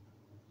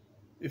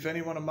 If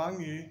anyone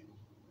among you,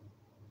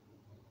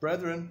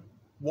 brethren,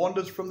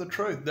 wanders from the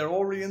truth, they're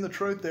already in the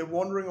truth, they're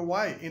wandering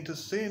away into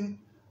sin,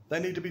 they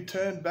need to be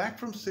turned back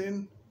from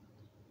sin.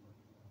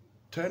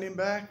 Turn him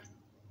back.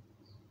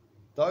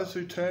 Those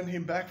who turn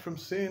him back from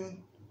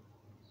sin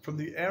from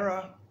the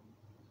error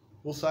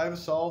will save a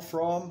soul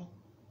from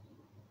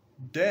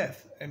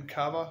death and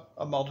cover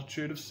a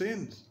multitude of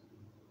sins.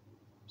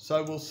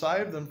 So we'll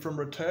save them from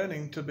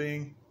returning to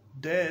being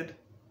dead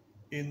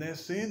in their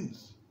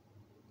sins.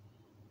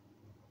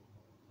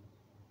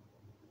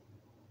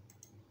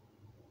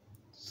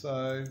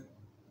 So,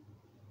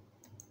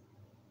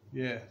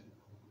 yeah,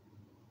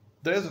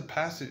 there's a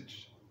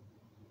passage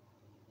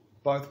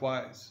both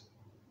ways.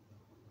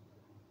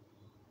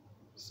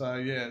 So,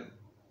 yeah,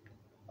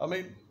 I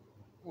mean,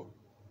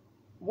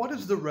 what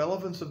is the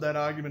relevance of that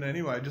argument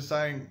anyway? Just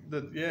saying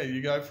that, yeah,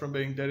 you go from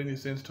being dead in your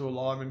sins to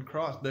alive in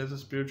Christ. There's a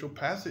spiritual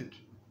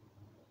passage.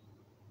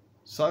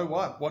 So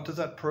what? What does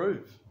that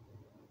prove?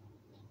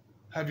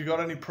 Have you got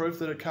any proof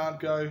that it can't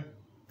go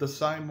the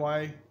same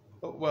way,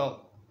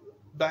 well,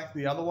 back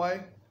the other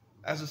way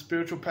as a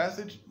spiritual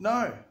passage?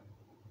 No.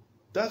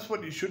 That's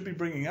what you should be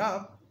bringing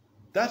up.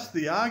 That's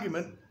the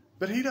argument,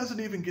 but he doesn't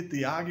even get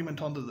the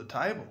argument onto the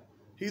table.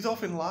 He's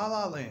off in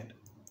la-la land.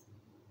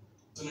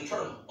 It's an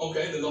eternal.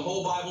 Okay, then the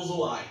whole Bible's a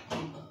lie.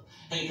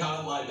 And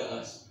God lied to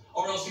us.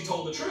 Or else he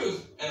told the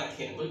truth, and I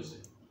can't lose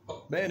it.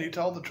 Man, he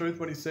told the truth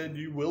when he said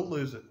you will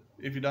lose it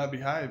if you don't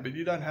behave, but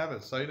you don't have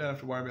it, so you don't have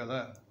to worry about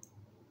that.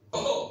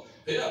 Oh,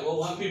 yeah, well, a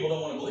lot of people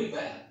don't want to believe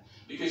that.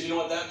 Because you know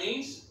what that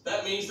means?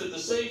 That means that the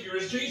Savior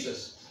is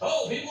Jesus.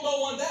 Oh, people don't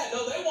want that.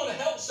 No, they want to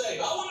help save.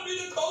 I want to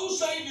be the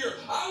co-Savior.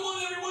 I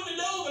want everyone to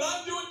know that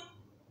I'm doing...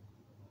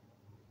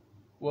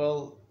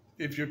 Well,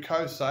 if you're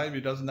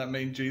co-Savior, doesn't that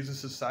mean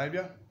Jesus is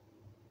Savior?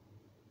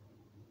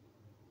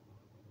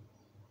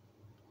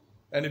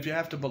 And if you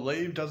have to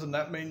believe, doesn't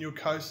that mean you're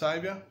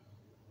co-Savior?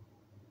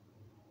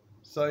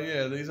 So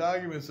yeah, these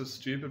arguments are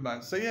stupid,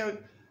 mate. So yeah,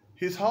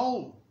 his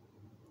whole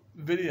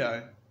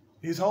video,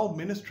 his whole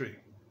ministry,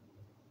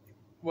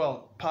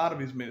 well, part of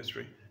his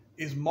ministry,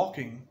 is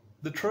mocking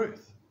the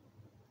truth.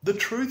 The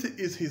truth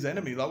is his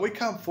enemy. Like, we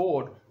come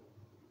forward,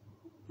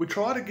 we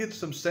try to get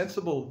some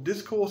sensible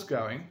discourse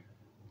going,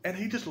 and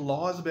he just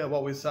lies about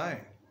what we're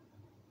saying.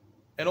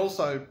 And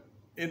also,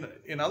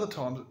 in other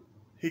times,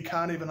 he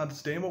can't even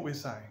understand what we're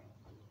saying.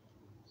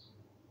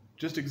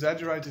 Just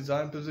exaggerates his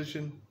own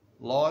position,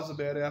 lies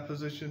about our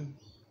position.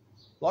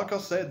 Like I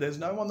said, there's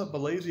no one that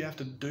believes you have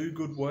to do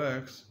good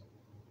works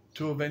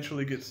to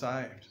eventually get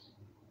saved.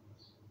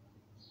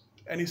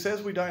 And he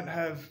says we don't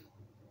have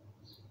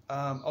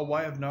a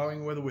way of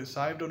knowing whether we're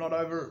saved or not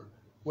over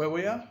where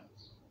we are.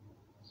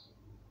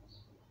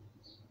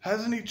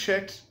 Hasn't he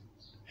checked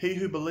he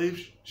who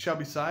believes shall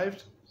be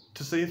saved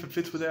to see if it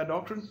fits with our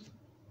doctrine?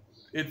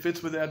 It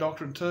fits with our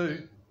doctrine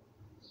too.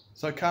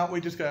 So can't we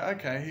just go,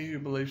 okay, he who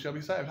believes shall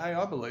be saved. Hey,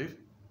 I believe.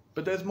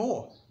 But there's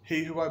more.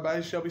 He who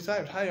obeys shall be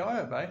saved. Hey, I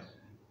obey.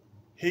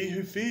 He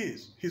who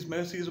fears, his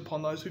mercy is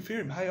upon those who fear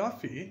him. Hey, I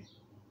fear.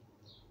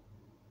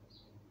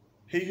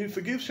 He who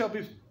forgives shall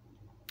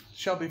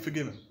be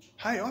forgiven.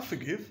 Hey, I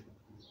forgive.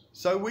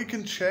 So we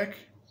can check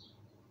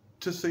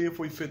to see if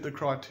we fit the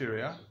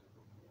criteria.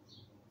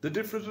 The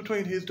difference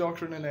between his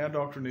doctrine and our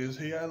doctrine is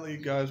he only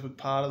goes with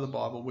part of the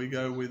Bible. We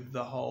go with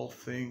the whole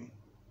thing.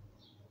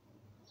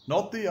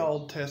 Not the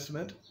Old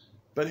Testament,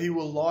 but he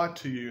will lie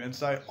to you and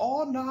say,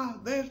 oh, no,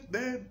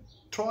 they're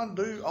trying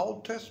to do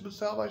Old Testament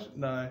salvation.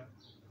 No,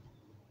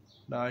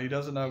 he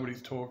doesn't know what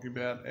he's talking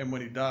about. And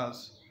when he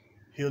does,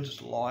 he'll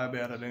just lie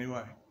about it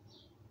anyway.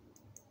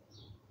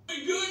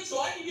 Good, so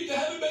I can get to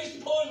heaven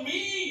based upon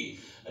me.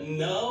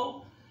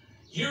 No,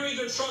 you're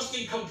either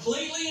trusting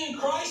completely in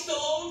Christ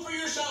alone for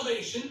your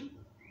salvation,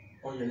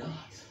 or you're not.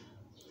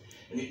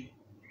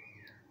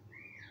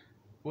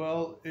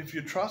 Well, if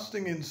you're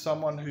trusting in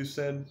someone who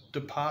said,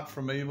 depart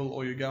from evil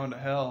or you're going to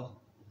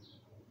hell,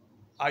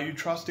 are you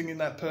trusting in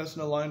that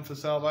person alone for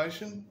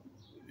salvation?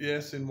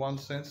 Yes, in one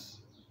sense.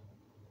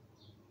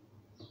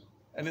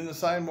 And in the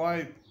same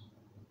way,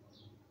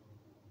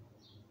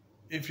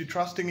 if you're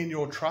trusting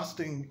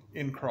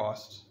in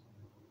Christ,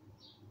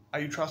 are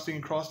you trusting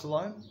in Christ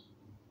alone?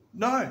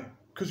 No,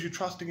 because you're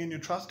trusting in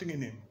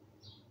him.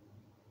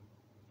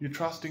 You're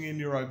trusting in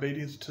your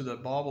obedience to the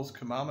Bible's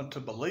commandment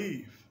to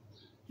believe.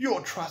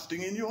 You're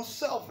trusting in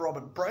yourself,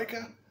 Robert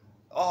Breaker.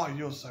 Oh,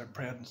 you're so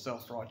proud and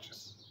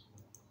self-righteous.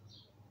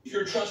 If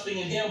you're trusting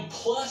in him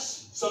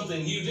plus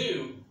something you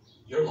do,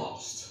 you're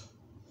lost.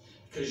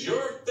 Because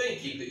you're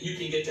thinking that you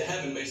can get to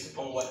heaven based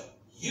upon what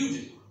you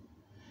do.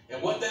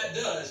 And what that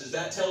does is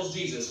that tells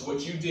Jesus what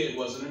you did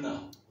wasn't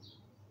enough.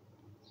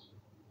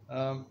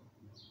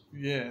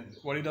 Yeah,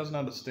 what he doesn't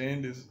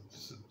understand is,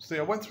 see,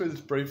 I went through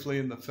this briefly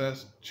in the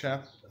first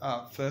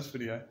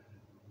video.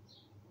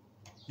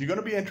 You're going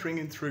to be entering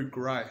in through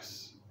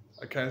grace,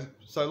 okay?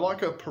 So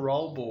like a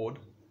parole board,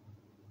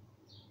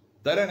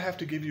 they don't have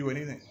to give you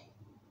anything.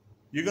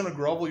 You're going to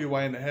grovel your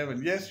way into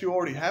heaven. Yes, you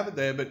already have it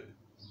there, but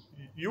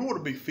you ought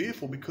to be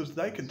fearful because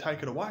they can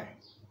take it away.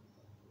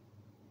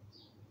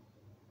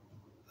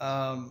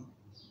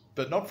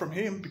 But not from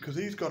him, because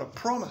he's got a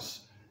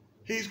promise.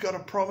 He's got a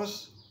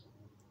promise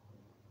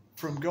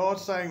from God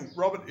saying,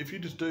 Robert, if you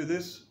just do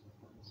this,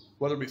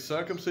 whether it be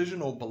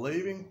circumcision or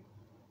believing,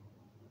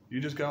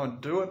 you just go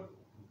and do it.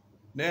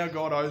 Now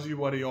God owes you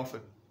what he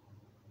offered.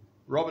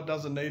 Robert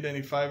doesn't need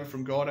any favour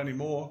from God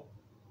anymore.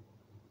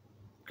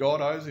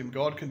 God owes him.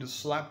 God can just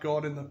slap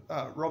God in the...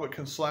 Robert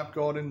can slap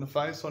God in the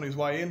face on his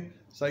way in.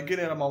 Say, get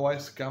out of my way,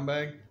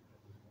 scumbag.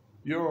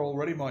 You're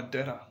already my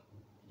debtor.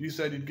 You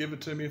said you'd give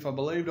it to me if I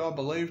believed. I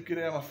believed. Get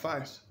out of my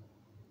face.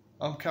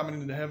 I'm coming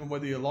into heaven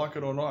whether you like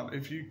it or not.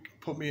 If you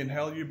put me in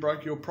hell, you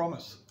broke your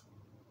promise.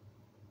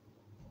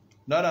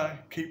 No,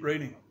 keep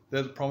reading.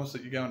 There's a promise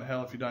that you're going to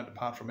hell if you don't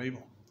depart from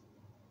evil.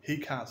 He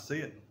can't see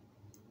it.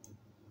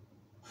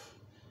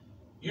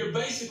 You're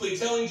basically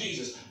telling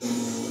Jesus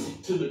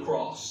to the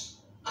cross,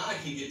 I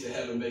can get to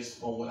heaven based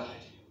upon what I do.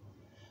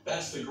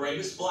 That's the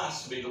greatest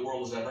blasphemy the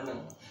world has ever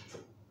known.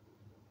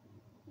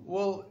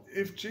 Well,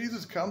 if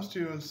Jesus comes to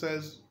you and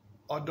says,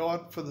 I died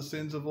for the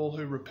sins of all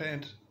who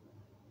repent,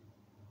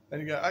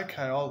 and you go,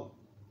 okay, I'll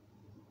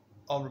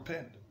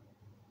repent.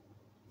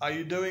 Are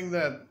you doing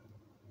that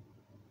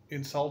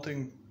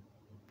insulting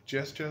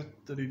gesture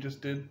that he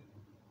just did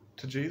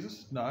to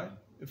Jesus? No.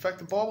 In fact,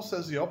 the Bible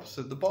says the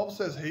opposite. The Bible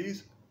says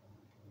he's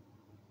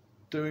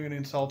doing an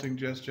insulting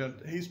gesture.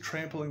 He's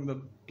trampling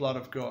the blood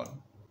of God.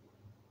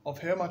 Of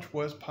how much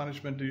worse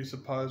punishment do you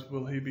suppose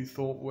will he be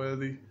thought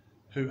worthy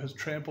who has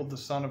trampled the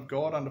Son of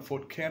God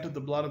underfoot, counted the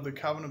blood of the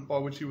covenant by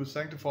which he was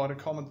sanctified a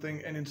common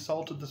thing, and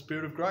insulted the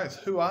Spirit of grace?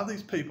 Who are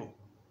these people?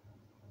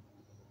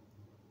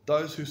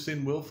 Those who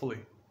sin willfully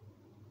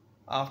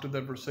after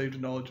they've received a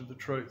knowledge of the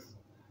truth.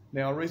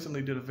 Now, I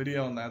recently did a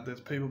video on that. There's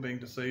people being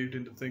deceived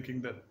into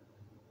thinking that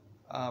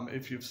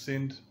if you've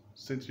sinned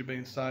since you've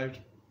been saved,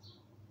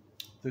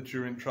 that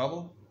you're in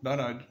trouble.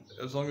 No,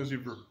 as long as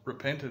you've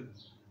repented,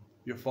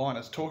 you're fine.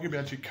 It's talking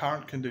about your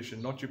current condition,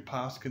 not your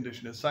past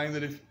condition. It's saying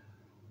that if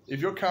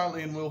you're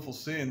currently in willful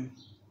sin,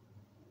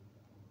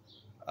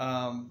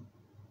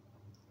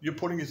 you're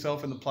putting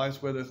yourself in the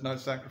place where there's no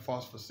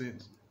sacrifice for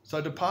sins.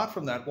 So depart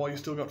from that while you've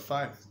still got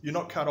faith. You're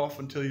not cut off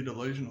until you're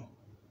delusional.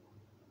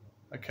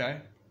 Okay?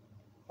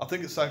 I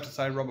think it's safe to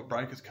say Robert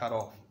Breaker's cut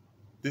off.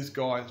 This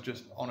guy is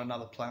just on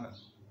another planet.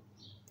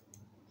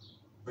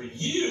 For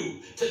you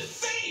to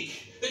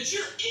think that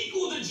you're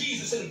equal to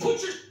Jesus and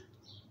put your...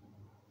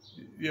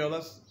 Yeah,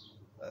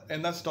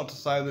 that's not to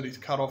say that he's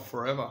cut off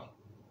forever,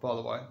 by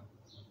the way.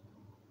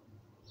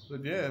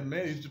 But yeah,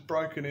 man, he's just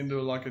broken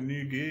into like a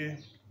new gear.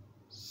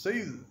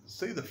 See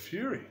the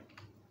fury.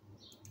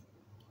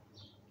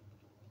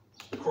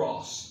 The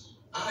cross.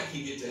 I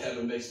can get to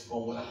heaven based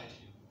upon what I do.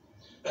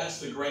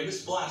 That's the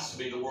greatest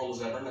blasphemy the world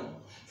has ever known.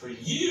 For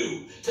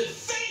you to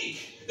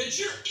think that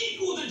you're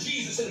equal to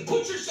Jesus and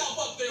put yourself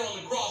up there on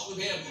the cross with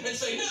him and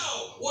say, no,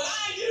 what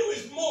I do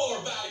is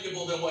more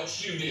valuable than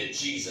what you did,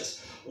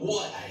 Jesus.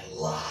 What a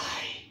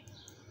lie.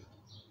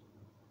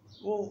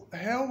 Well,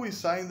 how are we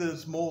saying that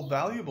it's more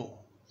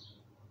valuable?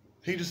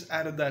 He just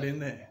added that in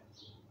there.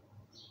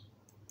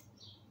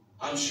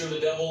 I'm sure the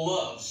devil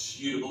loves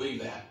you to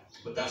believe that,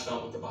 but that's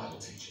not what the Bible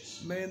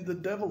teaches. Man, the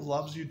devil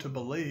loves you to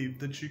believe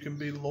that you can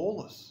be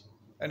lawless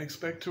and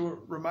expect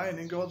to remain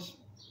in God's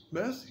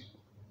mercy.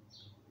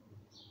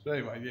 But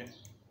anyway, yeah.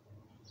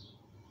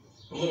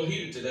 I'm a little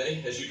heated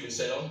today, as you can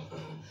tell.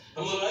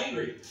 I'm a little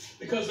angry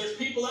because there's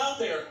people out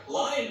there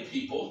lying to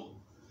people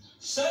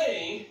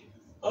saying,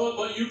 oh,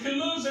 but you can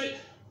lose it.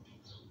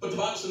 But the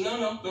Bible says,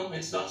 no,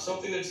 it's not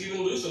something that's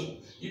even losable.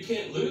 You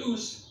can't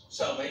lose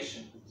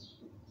salvation.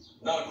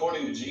 Not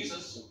according to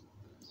Jesus.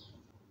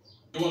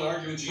 You want to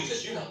argue with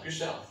Jesus? You help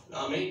yourself.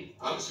 Not me.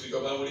 I'm just going to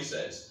go by what he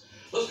says.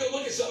 Let's go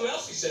look at something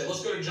else he said.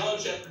 Let's go to John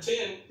chapter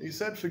 10. He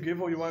said,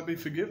 forgive or you won't be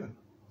forgiven.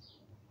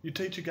 You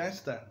teach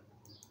against that.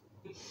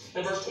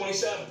 And verse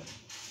 27.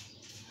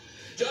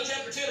 John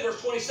chapter 10,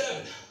 verse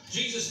 27.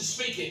 Jesus is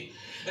speaking.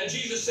 And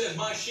Jesus says,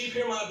 my sheep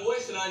hear my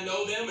voice, and I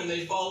know them, and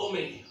they follow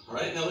me. All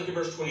right, now look at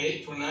verse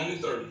 28, 29,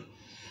 and 30.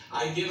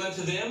 I give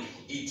unto them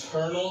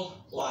eternal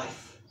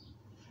life.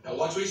 Now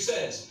watch what he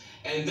says.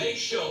 And they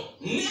shall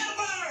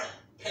never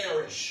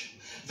perish.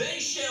 They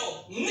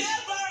shall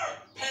never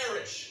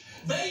perish.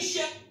 They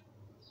shall...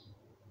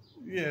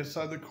 Yeah,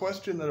 so the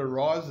question that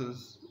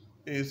arises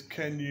is,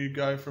 can you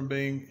go from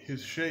being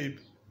his sheep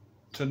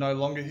to no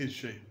longer his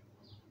sheep?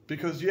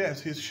 Because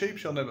yes, his sheep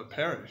shall never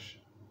perish,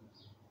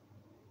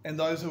 and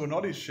those who are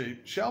not his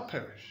sheep shall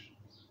perish.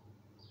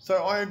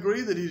 So I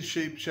agree that his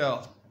sheep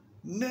shall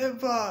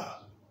never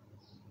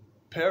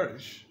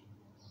perish.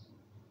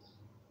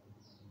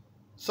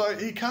 So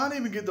he can't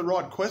even get the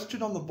right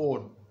question on the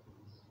board.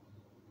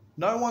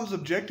 No one's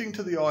objecting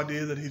to the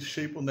idea that his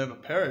sheep will never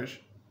perish.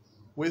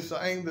 We're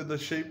saying that the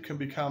sheep can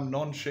become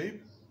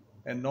non-sheep,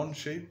 and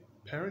non-sheep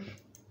perish.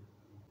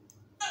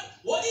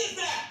 What is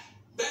that?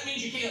 That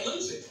means you can't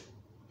lose it.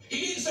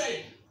 He didn't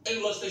say,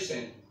 unless they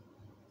sin.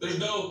 There's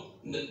no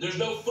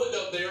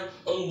footnote there,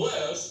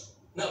 unless.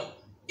 No.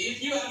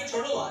 If you have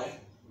eternal life,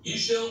 you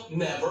shall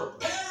never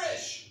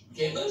perish.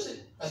 You can't lose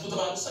it. That's what the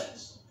Bible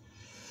says.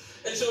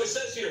 And so it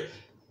says here.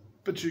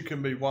 But you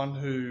can be one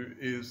who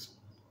is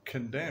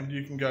condemned.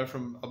 You can go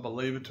from a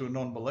believer to a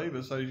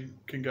non-believer, so you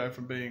can go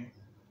from being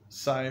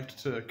saved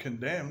to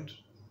condemned.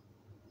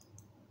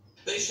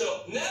 They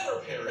shall never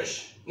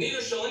perish,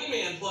 neither shall any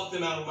man pluck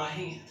them out of my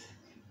hand.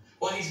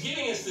 Well, he's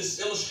giving us this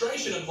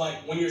illustration of like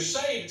when you're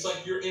saved, it's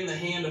like you're in the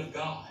hand of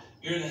God.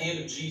 You're in the hand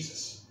of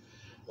Jesus.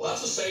 Well,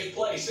 that's a safe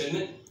place, isn't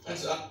it?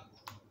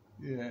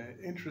 Yeah,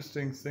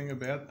 interesting thing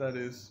about that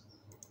is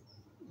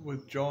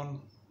with John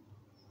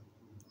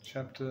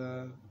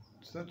chapter,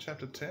 is that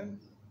chapter 10?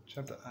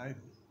 Chapter 8?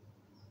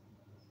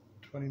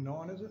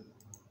 29, is it?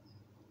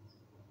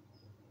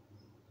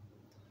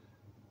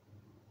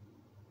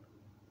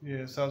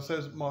 Yeah, so it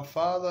says, my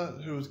Father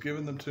who has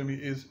given them to me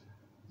is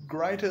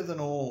greater than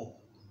all,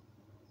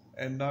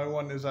 and no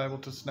one is able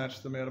to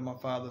snatch them out of my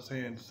Father's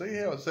hand. See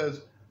how it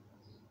says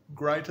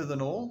greater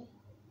than all?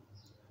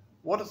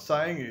 What it's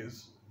saying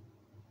is,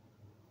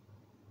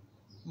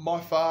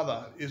 my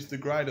Father is the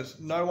greatest.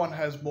 No one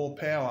has more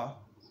power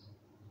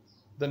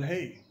than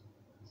he.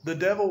 The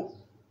devil,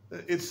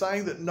 it's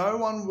saying that no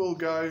one will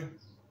go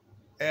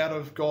out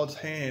of God's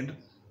hand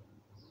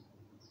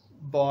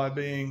by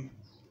being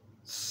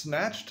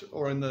snatched,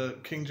 or in the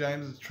King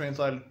James it's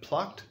translated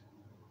plucked.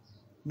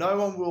 No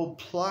one will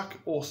pluck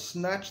or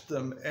snatch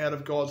them out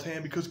of God's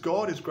hand because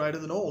God is greater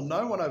than all.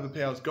 No one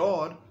overpowers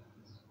God.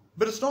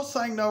 But it's not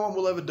saying no one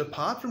will ever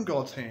depart from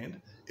God's hand.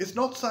 It's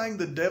not saying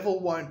the devil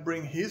won't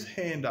bring his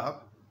hand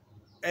up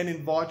and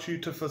invite you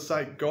to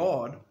forsake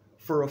God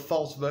for a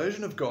false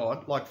version of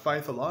God, like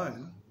faith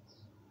alone,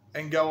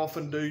 and go off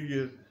and do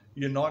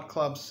your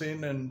nightclub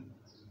sin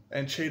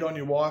and cheat on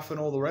your wife and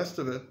all the rest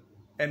of it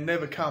and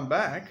never come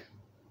back.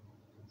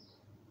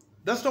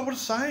 That's not what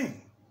it's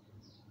saying.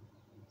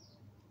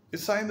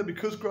 It's saying that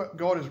because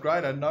God is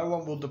greater, no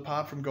one will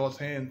depart from God's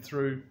hand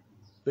through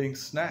being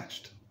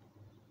snatched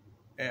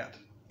out.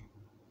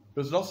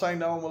 But it's not saying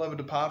no one will ever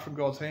depart from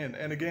God's hand.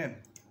 And again,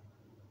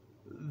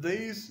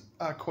 these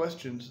are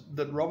questions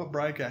that Robert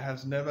Breaker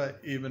has never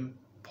even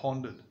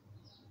pondered.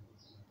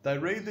 They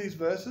read these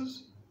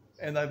verses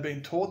and they've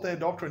been taught their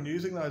doctrine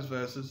using those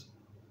verses,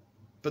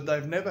 but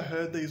they've never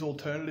heard these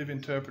alternative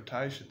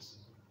interpretations.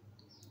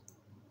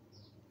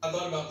 I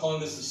thought about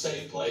calling this a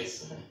safe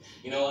place.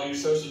 You know, like your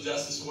social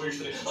justice warriors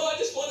today. Oh, I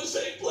just want a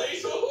safe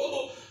place.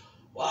 Oh.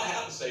 Well, I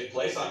have a safe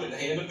place. I'm in the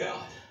hand of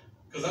God.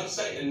 Because I'm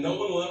safe, and no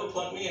one will ever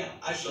pluck me out.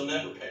 I shall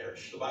never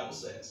perish, the Bible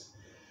says.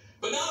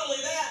 But not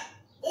only that,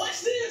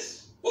 watch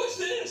this. Watch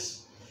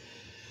this.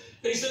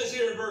 He says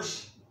here in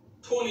verse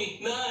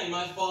 29,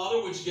 my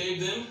Father, which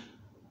gave them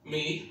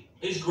me,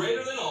 is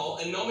greater than all,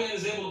 and no man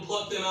is able to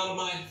pluck them out of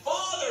my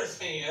Father's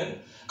hand.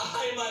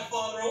 I and my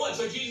Father are one.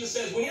 So Jesus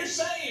says, when you're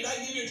saved, I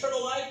give you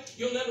eternal life.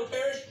 You'll never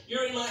perish.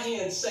 You're in my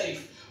hand,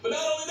 safe. But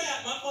not only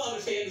that, my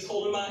Father's hand is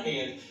holding my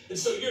hand. And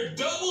so you're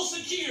double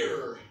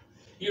secure.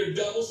 You're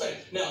double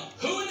safe. Now,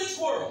 who in this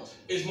world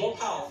is more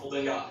powerful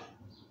than God?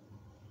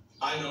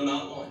 I know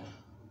not one.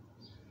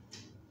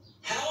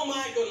 How am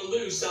I going to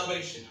lose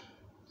salvation?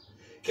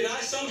 Can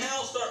I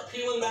somehow start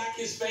peeling back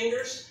his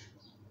fingers?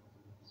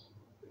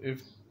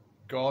 If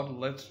God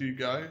lets you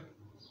go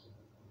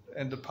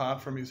and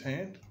depart from his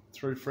hand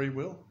through free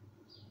will.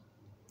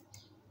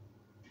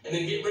 And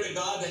then get rid of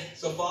God,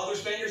 so Father's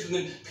fingers, and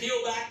then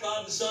peel back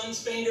God the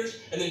Son's fingers,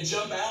 and then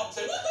jump out and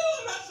say, woohoo,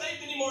 I'm not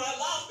saved anymore, I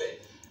lost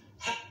it.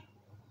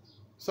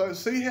 So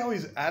see how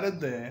he's added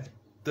there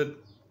that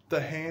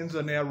the hands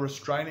are now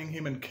restraining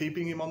him and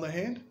keeping him on the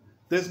hand?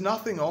 There's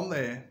nothing on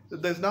there.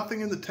 There's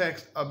nothing in the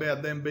text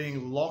about them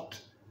being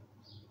locked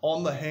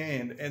on the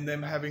hand and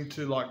them having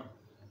to like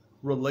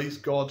release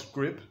God's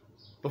grip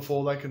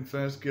before they can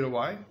first get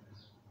away.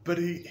 But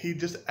he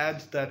just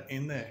adds that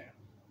in there.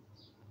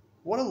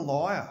 What a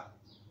liar.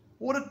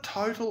 What a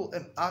total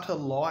and utter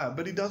liar.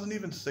 But he doesn't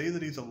even see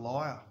that he's a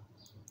liar.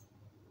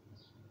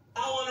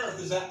 How on earth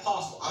is that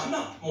possible? I'm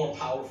not more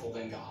powerful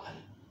than God.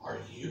 Are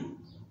you?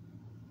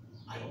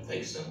 I don't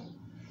think so.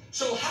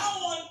 So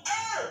how on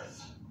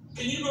earth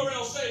can you go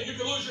around saying you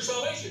can lose your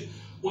salvation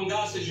when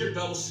God says you're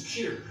double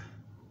secure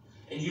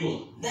and you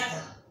will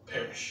never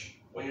perish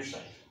when you're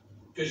saved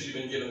because you've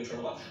been given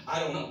eternal life? I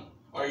don't know.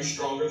 Are you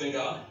stronger than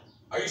God?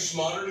 Are you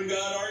smarter than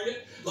God, are you?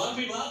 A lot of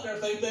people out there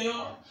think they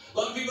are. A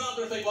lot of people out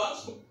there think,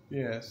 well,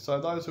 yeah, so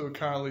those who are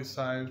currently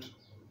saved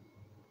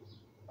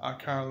are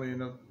currently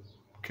in a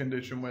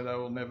condition where they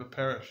will never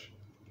perish.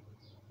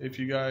 If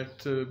you go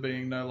to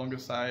being no longer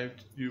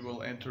saved, you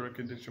will enter a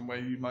condition where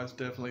you most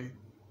definitely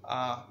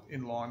are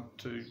in line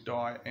to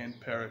die and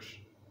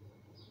perish.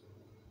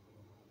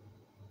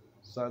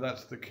 So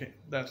that's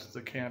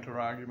the counter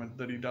argument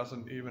that he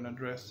doesn't even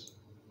address.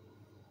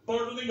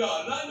 Smarter than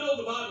God. And I know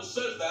the Bible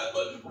says that,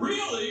 but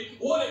really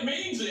what it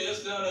means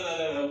is,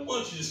 no. Why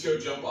don't you just go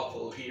jump off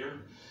a pier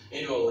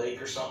into a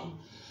lake or something?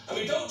 I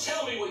mean, don't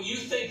tell me what you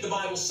think the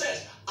Bible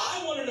says.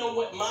 I want to know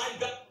what my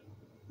God...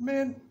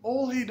 Man,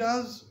 all he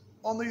does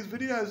on these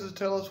videos is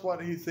tell us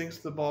what he thinks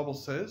the Bible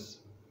says.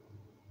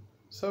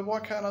 So why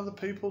can't other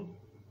people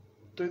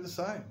do the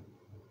same?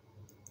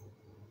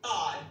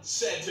 God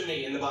said to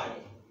me in the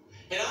Bible.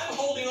 And I'm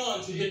holding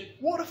on to it.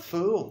 What a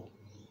fool.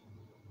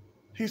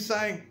 He's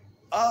saying,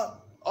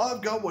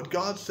 I've got what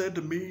God said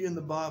to me in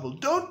the Bible.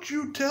 Don't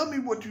you tell me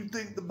what you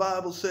think the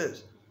Bible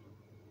says.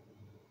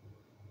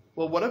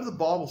 Well, whatever the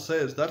Bible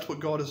says, that's what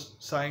God is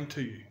saying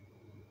to you.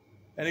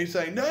 And he's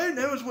saying, no,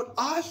 it's what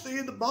I see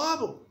in the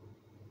Bible.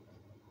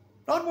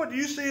 Not what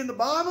you see in the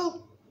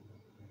Bible.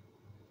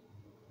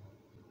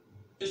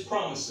 His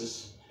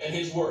promises and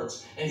his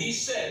words. And he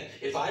said,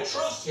 if I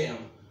trust him,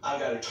 I've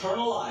got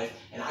eternal life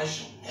and I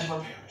shall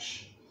never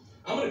perish.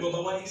 I'm going to go by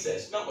what he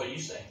says, not what you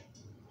say.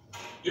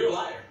 You're a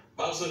liar.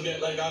 Bible says,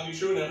 let God be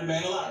true and every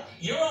man a liar.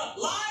 You're a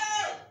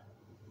liar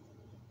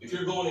if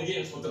you're going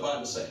against what the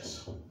Bible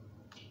says.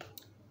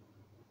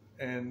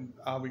 And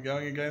are we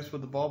going against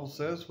what the Bible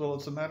says? Well,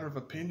 it's a matter of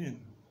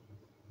opinion.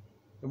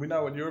 And we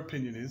know what your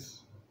opinion is.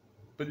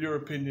 But your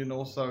opinion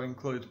also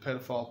includes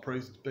pedophile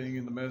priests being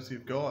in the mercy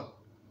of God.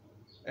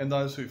 And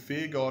those who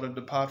fear God and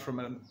depart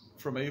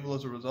from evil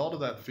as a result of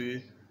that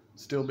fear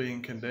still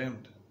being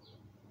condemned.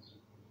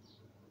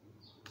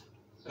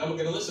 And I'm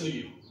going to listen to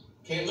you.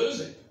 Can't lose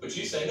it. But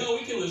you say, no,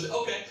 we can lose it.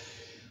 Okay.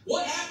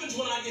 What happens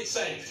when I get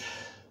saved?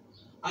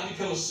 I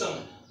become a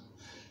son.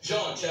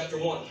 John chapter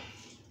 1.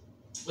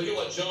 Look at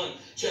what John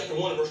chapter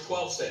 1 verse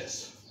 12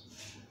 says.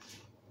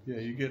 Yeah,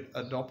 you get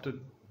adopted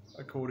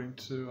according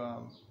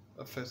to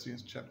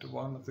Ephesians chapter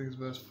 1. I think it's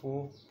verse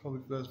 4. Probably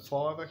verse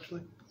 5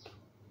 actually.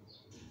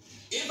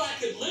 If I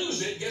could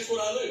lose it, guess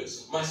what I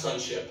lose? My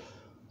sonship.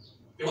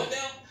 You what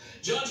now?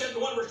 John chapter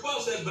 1 verse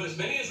 12 says, but as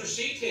many as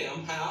received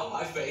him, how?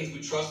 By faith.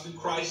 We trusted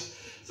Christ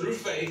through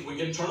faith. We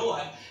get eternal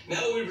life. Now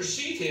that we've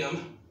received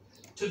him,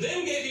 to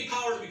them gave he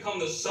power to become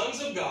the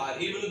sons of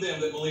God, even to them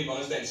that believe on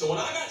his name. So when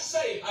I got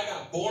saved, I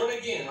got born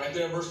again, right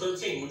there in verse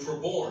 13, which we're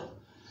born.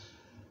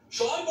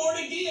 So I'm born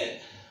again.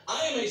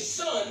 I am a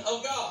son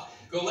of God.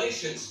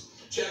 Galatians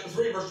chapter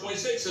 3 verse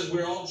 26 says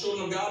we're all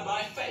children of God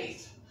by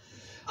faith.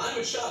 I'm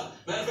a child.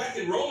 Matter of fact,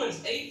 in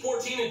Romans 8,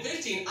 14, and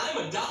 15,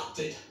 I'm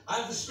adopted. I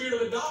have the spirit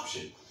of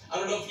adoption. I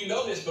don't know if you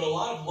know this, but a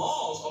lot of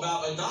laws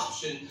about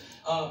adoption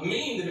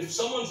mean that if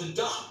someone's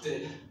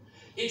adopted,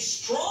 it's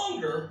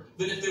stronger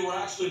than if they were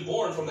actually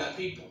born from that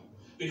people.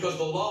 Because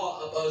the law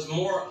is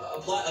more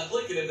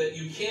applicative that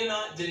you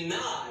cannot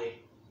deny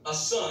a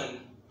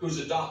son who's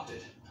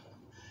adopted.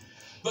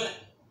 But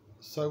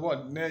so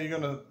what? Now you're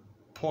going to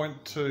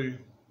point to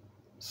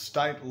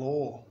state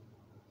law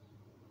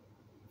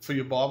for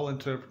your Bible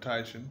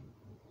interpretation.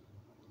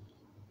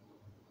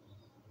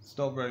 It's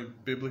not very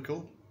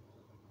biblical.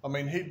 I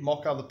mean, he'd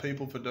mock other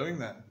people for doing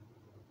that.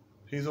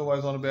 He's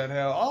always on about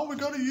how, we've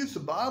got to use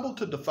the Bible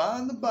to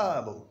define the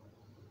Bible.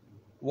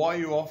 Why are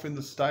you off in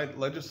the state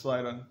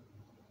legislature,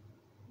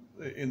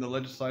 in the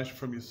legislation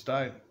from your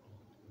state,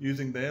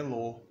 using their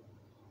law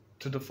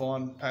to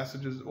define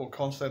passages or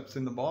concepts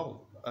in the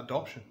Bible?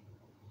 Adoption.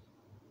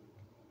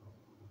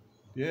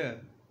 Yeah.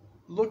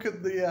 Look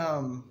at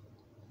the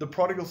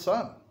prodigal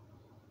son.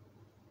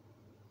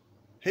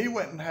 He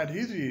went and had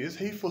his years.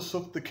 He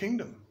forsook the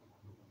kingdom.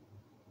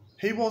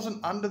 He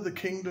wasn't under the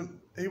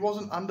kingdom. He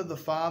wasn't under the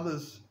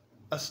father's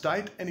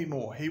estate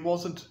anymore. He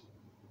wasn't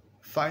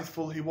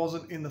faithful. He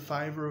wasn't in the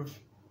favour of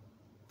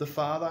the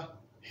father.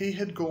 He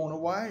had gone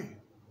away.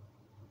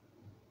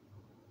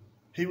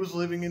 He was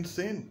living in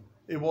sin.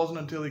 It wasn't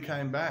until he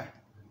came back.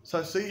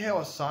 So see how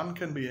a son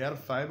can be out of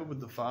favour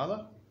with the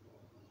father?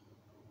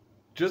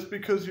 Just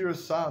because you're a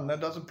son, that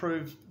doesn't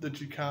prove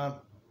that you can't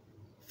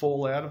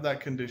fall out of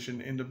that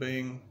condition into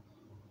being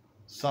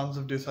sons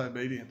of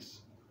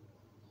disobedience.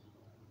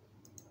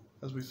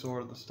 As we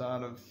saw at the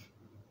start of,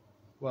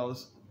 well,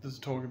 this is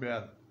talk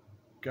about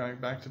going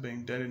back to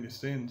being dead in your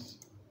sins.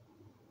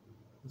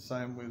 The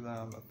same with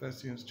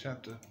Ephesians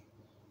chapter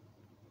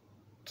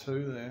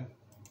 2 there.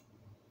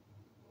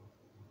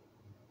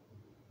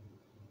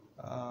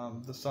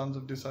 The sons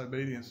of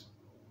disobedience.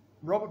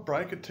 Robert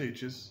Breaker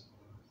teaches,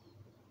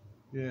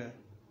 the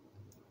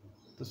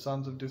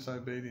sons of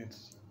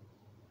disobedience.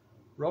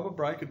 Robert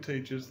Breaker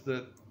teaches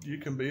that you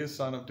can be a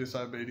son of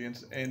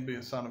disobedience and be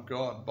a son of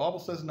God. Bible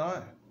says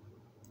no.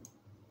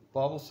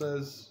 Bible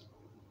says,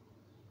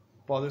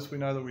 by this we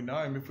know that we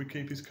know him if we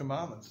keep his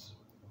commandments.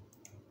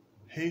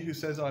 He who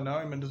says I know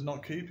him and does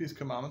not keep his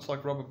commandments,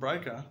 like Robert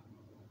Breaker,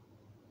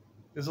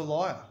 is a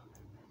liar.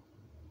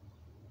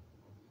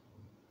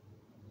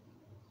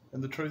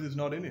 And the truth is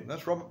not in him.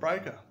 That's Robert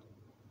Breaker.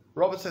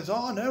 Robert says,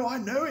 oh no, I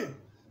know him.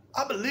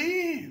 I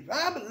believe.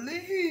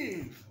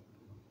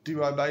 Do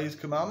you obey his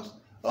commandments?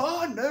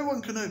 Oh, no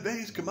one can obey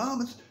his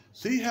commandments.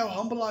 See how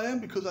humble I am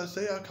because I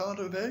say I can't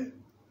obey?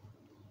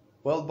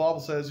 Well, the Bible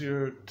says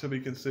you're to be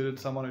considered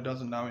someone who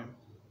doesn't know him.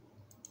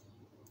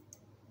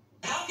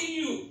 how can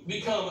you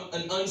become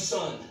an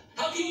unson?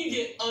 How can you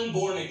get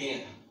unborn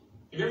again?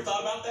 Have you ever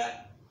thought about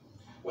that?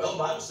 Well, the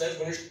Bible says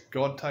when you're...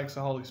 God takes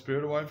the Holy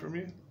Spirit away from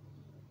you.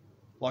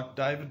 Like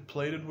David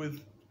pleaded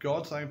with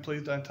God saying,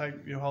 please don't take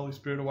your Holy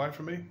Spirit away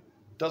from me.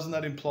 Doesn't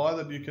that imply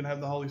that you can have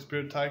the Holy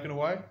Spirit taken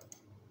away?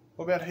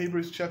 What about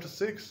Hebrews chapter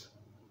 6?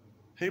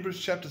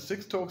 Hebrews chapter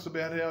 6 talks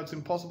about how it's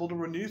impossible to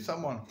renew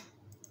someone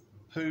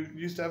who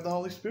used to have the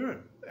Holy Spirit.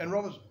 And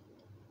Robert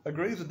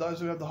agrees that those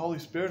who have the Holy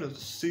Spirit are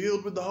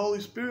sealed with the Holy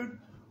Spirit.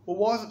 Well,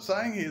 why is it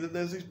saying here that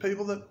there's these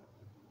people that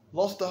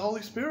lost the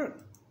Holy Spirit?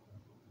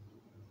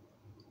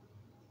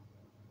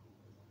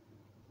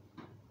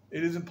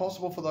 It is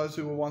impossible for those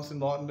who were once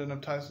enlightened and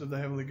have tasted of the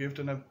heavenly gift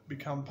and have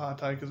become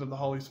partakers of the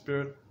Holy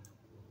Spirit,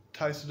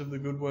 tasted of the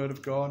good word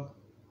of God,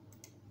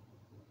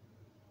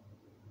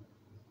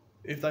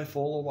 if they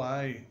fall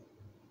away,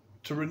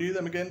 to renew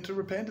them again to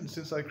repentance,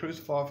 since they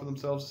crucify for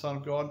themselves the Son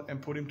of God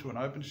and put him to an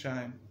open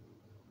shame.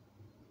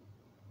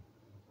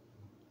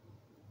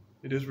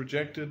 It is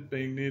rejected,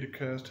 being near to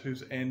cursed,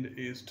 whose end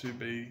is to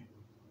be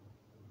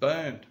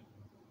burned.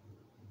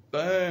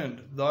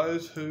 Burned.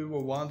 Those who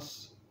were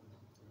once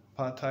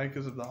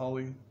partakers of the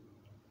Holy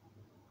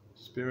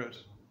Spirit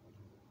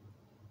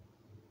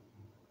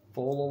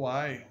fall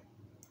away.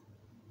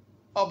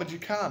 Oh, but you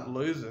can't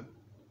lose it.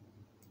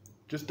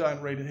 Just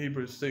don't read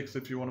Hebrews 6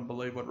 if you want to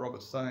believe what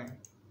Robert's saying.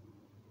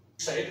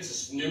 Saved,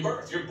 it's a new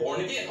birth. You're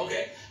born again.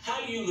 Okay,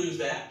 how do you lose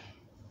that?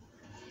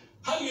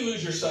 How do you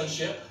lose your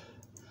sonship?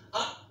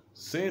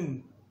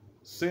 Sin.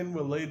 Sin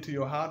will lead to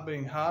your heart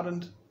being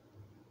hardened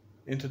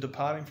into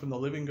departing from the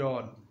living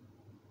God.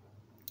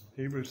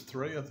 Hebrews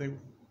 3, I think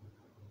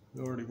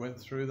we already went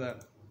through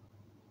that.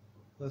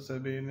 Lest there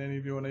be in any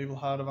of you an evil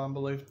heart of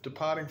unbelief,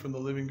 departing from the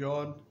living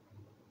God,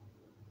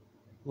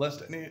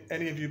 lest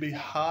any of you be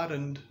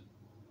hardened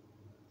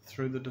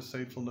through the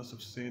deceitfulness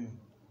of sin.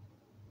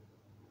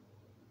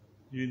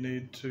 You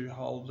need to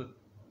hold it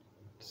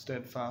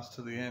steadfast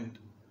to the end.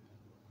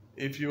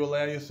 If you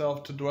allow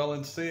yourself to dwell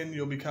in sin,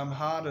 you'll become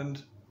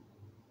hardened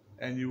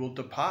and you will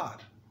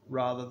depart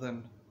rather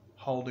than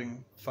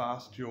holding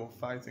fast your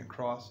faith in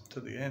Christ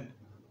to the end.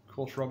 Of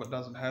course, Robert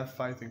doesn't have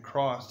faith in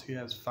Christ. He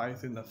has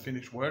faith in the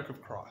finished work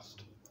of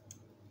Christ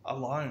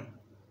alone.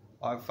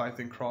 I have faith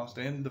in Christ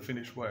and the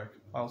finished work.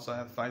 I also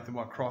have faith in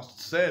what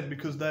Christ said,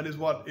 because that is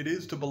what it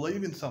is to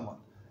believe in someone.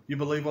 You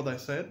believe what they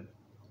said?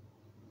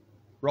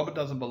 Robert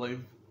doesn't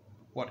believe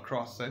what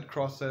Christ said.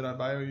 Christ said,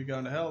 obey or you're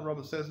going to hell.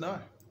 Robert says no.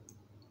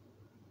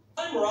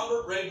 I'm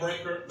Robert Ray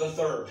Breaker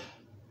III.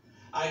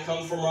 I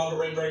come from Robert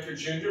Ray Breaker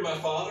Jr., my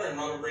father, and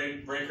Robert Ray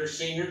Breaker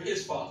Sr.,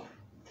 his father.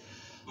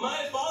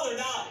 My father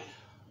died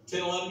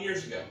 10, 11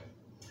 years ago.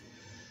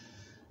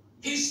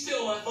 He's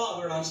still my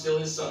father, and I'm still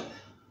his son.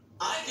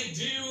 I could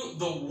do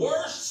the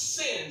worst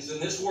sins in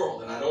this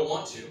world, and I don't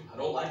want to. I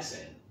don't like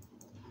sin.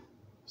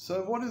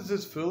 So what is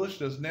this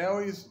foolishness? Now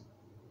he's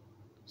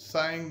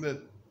saying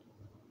that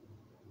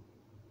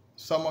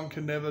someone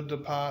can never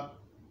depart,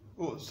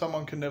 or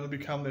someone can never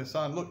become their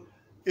son. Look,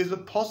 is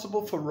it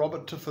possible for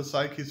Robert to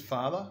forsake his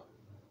father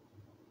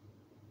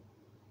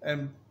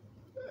and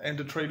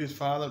to treat his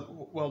father,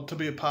 well, to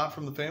be apart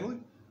from the family,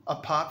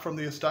 apart from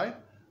the estate,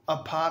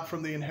 apart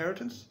from the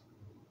inheritance?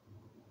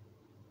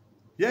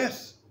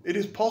 Yes, it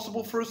is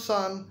possible for a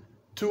son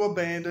to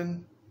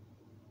abandon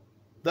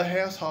the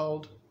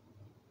household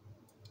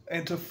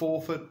and to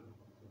forfeit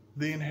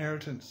the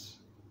inheritance.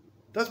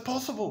 That's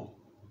possible.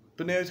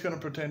 But now he's going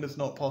to pretend it's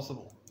not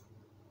possible.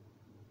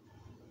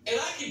 And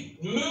I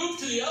could move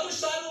to the other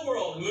side of the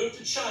world and move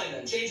to China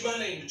and change my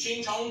name to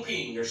Ching Chong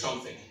Ping or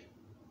something.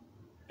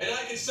 And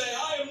I could say,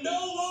 I am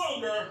no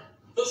longer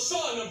the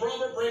son of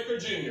Robert Breaker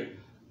Jr.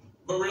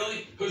 But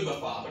really, who's my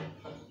father?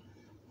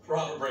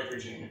 Robert Breaker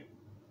Jr.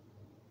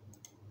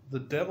 The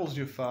devil's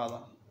your father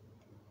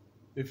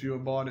if you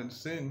abide in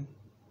sin.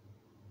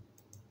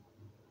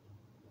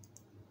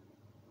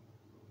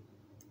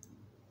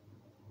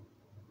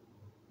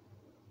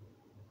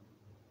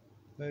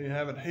 There you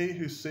have it. He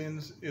who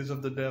sins is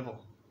of the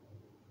devil.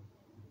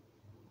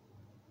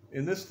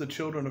 In this the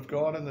children of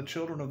God and the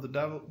children of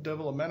the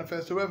devil are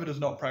manifest. Whoever does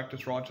not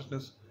practice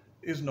righteousness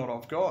is not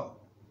of God.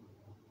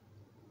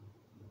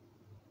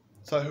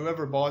 So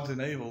whoever abides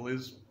in evil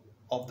is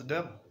of the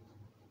devil.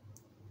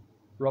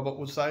 Robert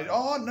would say,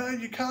 oh no,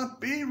 you can't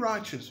be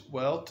righteous.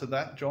 Well, to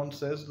that John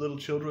says, little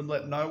children,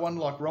 let no one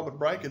like Robert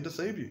Breaker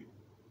deceive you.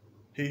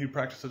 He who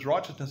practices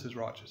righteousness is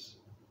righteous.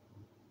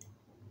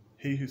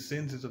 He who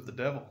sins is of the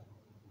devil.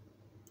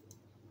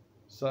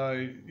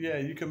 So, yeah,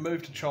 you can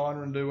move to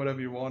China and do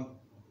whatever you want.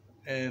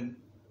 And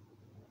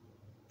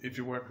if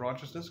you work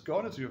righteousness,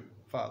 God is your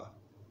father.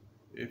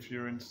 If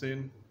you're in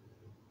sin,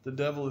 the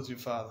devil is your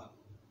father.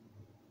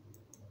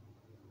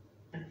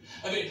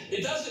 I mean,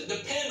 it doesn't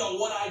depend on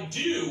what I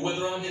do,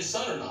 whether I'm his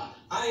son or not.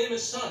 I am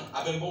his son.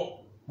 I've been born.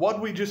 What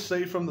did we just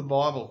see from the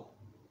Bible?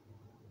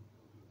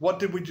 What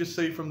did we just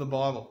see from the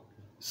Bible?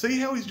 See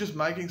how he's just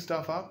making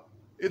stuff up?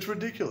 It's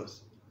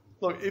ridiculous.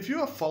 Look, if you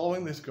are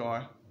following this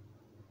guy,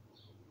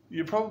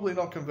 you're probably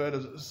not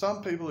converted.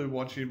 Some people who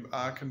watch him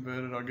are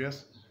converted, I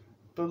guess.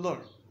 But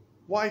look,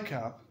 wake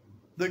up.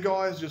 The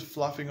guy is just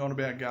fluffing on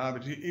about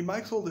garbage. He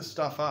makes all this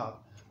stuff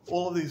up,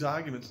 all of these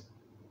arguments.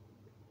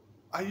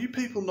 Are you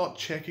people not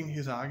checking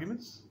his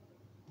arguments?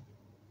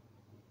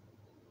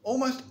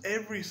 Almost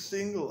every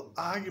single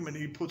argument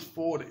he puts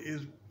forward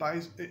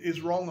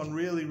is wrong on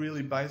really,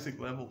 really basic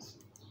levels.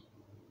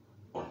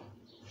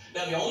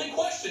 Now, the only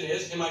question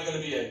is, am I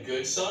going to be a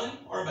good son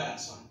or a bad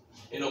son?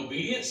 An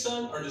obedient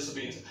son or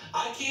disobedient son?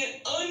 I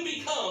can't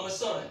unbecome a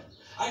son.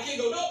 I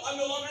can't go, nope, I'm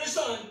no longer a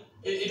son.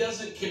 It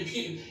doesn't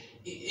compute.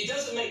 It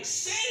doesn't make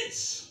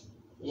sense.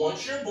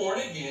 Once you're born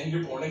again,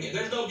 you're born again.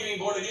 There's no getting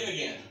born again and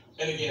again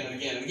and again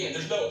and again.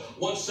 There's no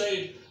once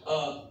saved,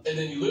 and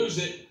then you lose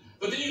it.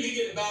 But then you can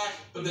get it back,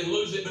 but then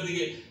lose it, but then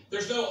get.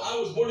 There's no, I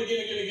was born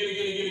again.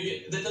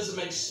 That doesn't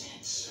make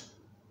sense.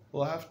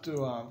 Well, I have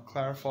to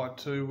clarify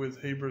too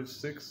with Hebrews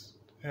 6,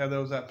 how there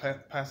was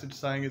that passage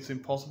saying it's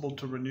impossible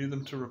to renew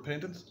them to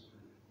repentance.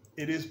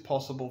 It is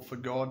possible for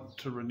God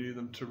to renew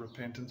them to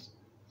repentance.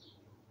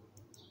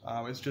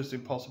 It's just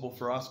impossible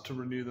for us to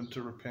renew them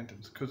to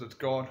repentance, because it's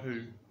God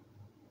who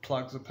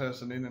plugs a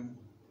person in and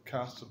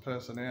casts a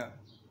person out.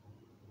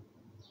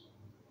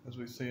 As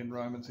we see in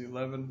Romans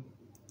 11.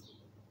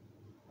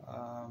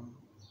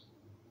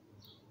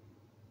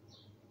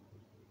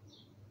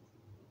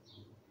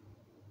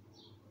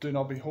 Do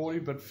not be haughty,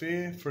 but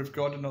fear, for if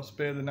God did not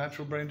spare the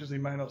natural branches, he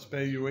may not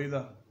spare you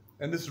either.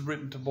 And this is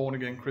written to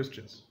born-again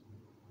Christians.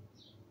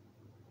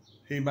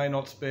 He may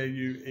not spare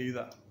you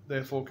either.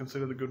 Therefore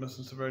consider the goodness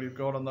and severity of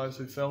God on those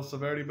who fell,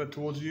 severity, but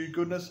towards you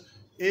goodness,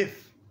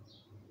 if.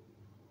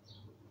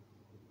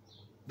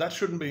 That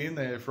shouldn't be in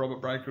there if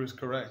Robert Breaker is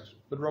correct.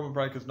 But Robert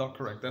Breaker is not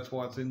correct. That's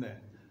why it's in there.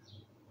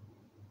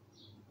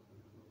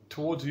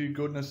 Towards you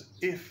goodness,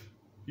 if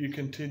you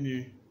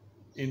continue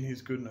in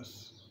his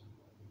goodness.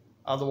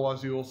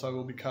 Otherwise you also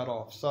will be cut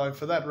off. So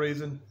for that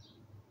reason,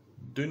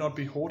 do not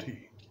be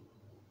haughty.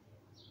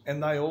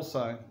 And they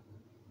also,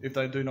 if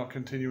they do not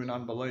continue in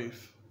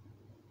unbelief,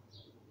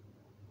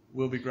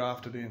 will be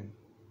grafted in.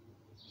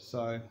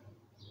 So,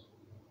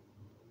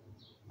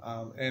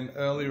 and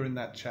earlier in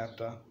that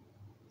chapter,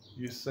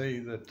 you see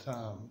that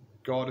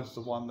God is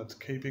the one that's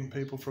keeping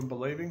people from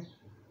believing,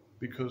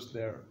 because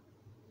they're,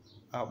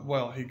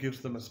 he gives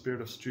them a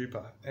spirit of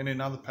stupor. And in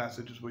other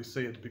passages we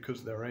see it's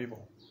because they're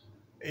evil.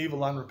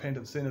 Evil,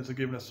 unrepentant sinners are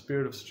given a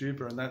spirit of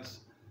stupor, and that's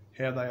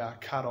how they are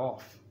cut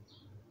off.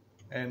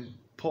 And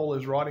Paul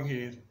is writing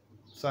here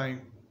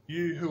saying,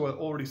 you who are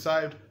already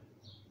saved,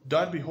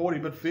 don't be haughty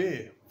but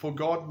fear, for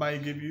God may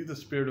give you the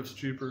spirit of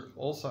stupor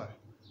also.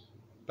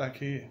 Back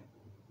here.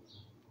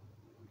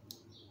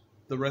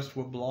 The rest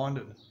were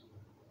blinded,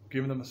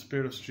 given them a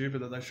spirit of stupor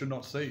that they should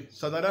not see.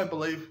 So they don't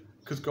believe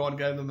because God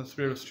gave them a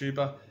spirit of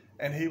stupor,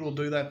 and he will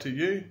do that to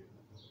you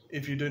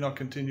if you do not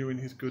continue in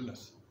his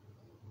goodness.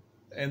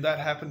 And that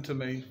happened to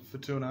me for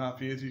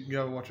 2.5 years. You can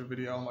go watch a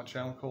video on my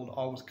channel called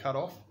I Was Cut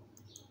Off.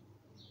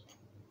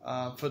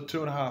 For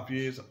 2.5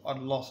 years, I'd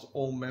lost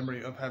all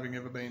memory of having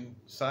ever been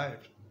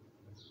saved.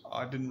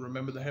 I didn't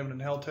remember the heaven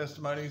and hell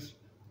testimonies.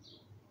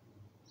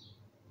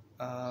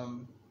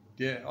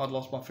 I'd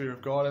lost my fear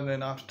of God. And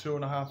then after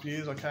 2.5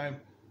 years, I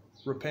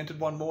repented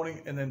one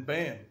morning, and then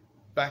bam,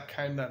 back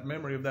came that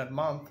memory of that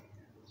month.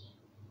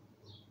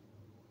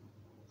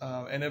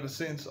 And ever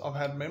since, I've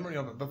had memory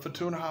of it. But for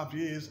 2.5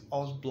 years, I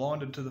was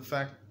blinded to the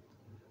fact,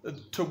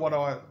 to what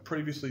I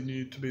previously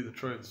knew to be the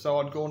truth. So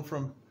I'd gone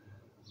from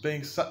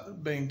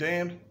being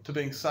damned to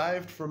being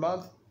saved for a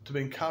month to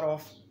being cut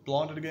off,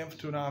 blinded again for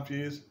 2.5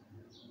 years,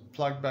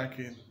 plugged back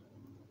in.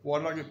 Why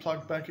did I get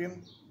plugged back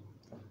in?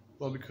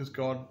 Well, because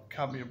God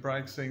cut me a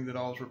break, seeing that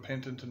I was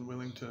repentant and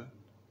willing to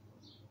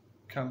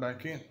come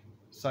back in.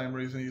 Same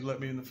reason he let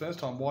me in the first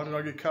time. Why did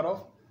I get cut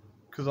off?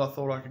 Because I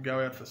thought I could go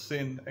out for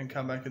sin and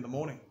come back in the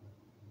morning.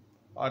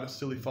 I had a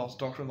silly false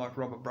doctrine like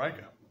Robert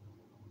Breaker.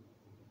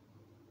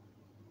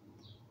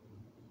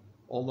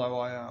 Although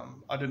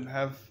I didn't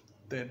have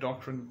their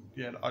doctrine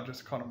yet, I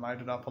just kind of made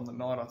it up on the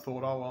night. I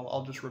thought, oh well,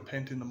 I'll just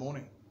repent in the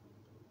morning.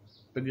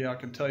 But yeah, I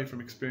can tell you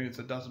from experience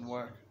it doesn't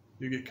work.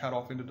 You get cut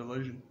off into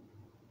delusion.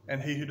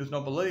 And he who does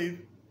not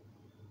believe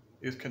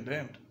is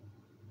condemned.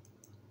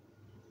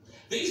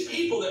 These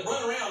people that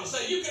run around and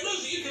say, you can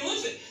lose it, you can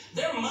lose it,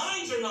 their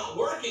minds are not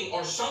working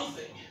or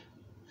something.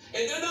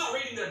 And they're not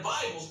reading their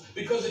Bibles,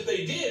 because if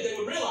they did, they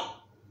would realize.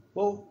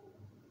 Well,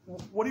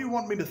 what do you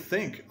want me to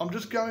think? I'm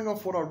just going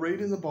off what I read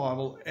in the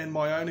Bible and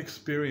my own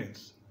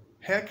experience.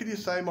 How can you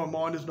say my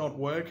mind is not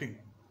working?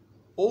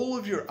 All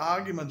of your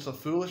arguments are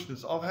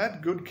foolishness. I've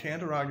had good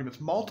counter-arguments,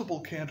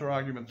 multiple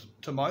counter-arguments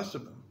to most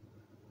of them.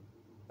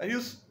 And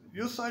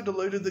you're so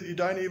deluded that you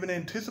don't even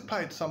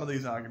anticipate some of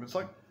these arguments.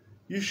 Like,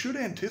 you should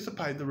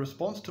anticipate the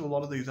response to a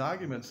lot of these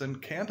arguments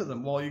and counter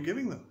them while you're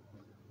giving them,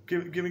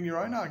 giving your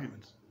own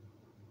arguments.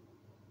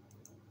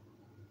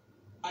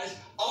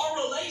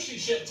 Our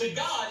relationship to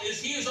God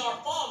is He is our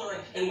Father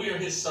and we are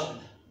His Son.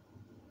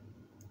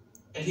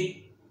 And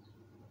the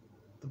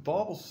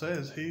Bible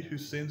says he who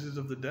sins is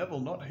of the devil,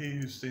 not he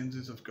who sins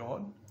is of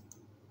God.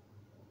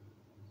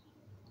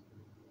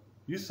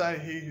 You say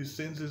he who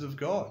sins is of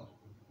God.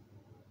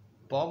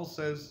 The Bible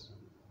says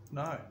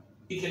no.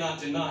 He cannot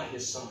deny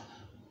His Son.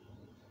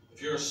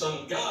 If you're a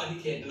son of God, He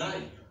can't deny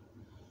you.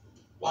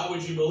 Why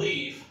would you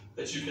believe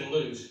that you can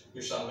lose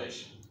your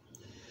salvation?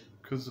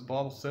 Because the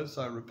Bible says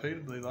so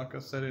repeatedly, like I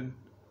said in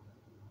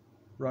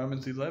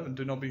Romans 11,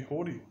 do not be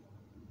haughty.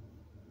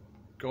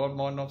 God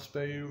might not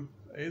spare you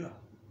either.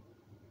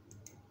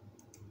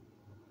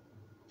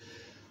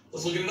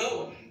 Let's look at another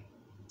one.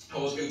 I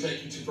was going to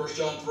take you to 1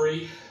 John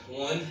 3,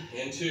 1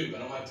 and 2,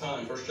 but I don't have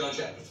time. 1 John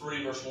chapter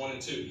 3, verse 1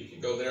 and 2. You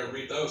can go there and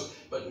read those.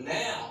 But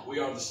now we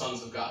are the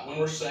sons of God. When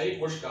we're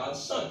saved, we're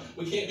God's son.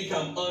 We can't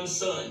become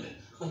unsunned.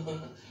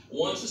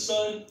 Once a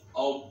son,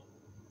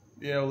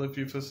 Yeah, well, if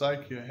you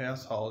forsake your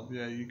household,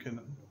 yeah, you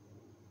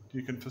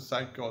can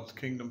forsake God's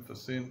kingdom for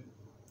sin.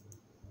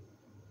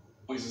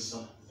 Always the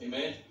Son.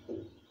 Amen.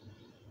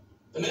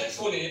 The next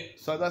one is...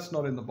 So that's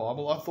not in the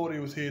Bible. I thought he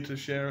was here to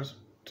share us,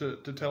 to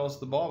tell us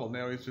the Bible.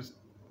 Now he's just,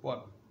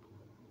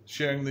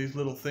 sharing these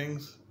little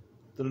things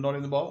that are not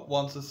in the Bible?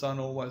 Once the Son,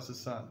 always the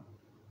Son.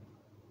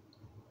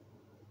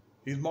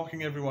 He's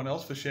mocking everyone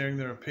else for sharing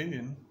their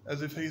opinion,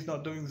 as if he's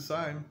not doing the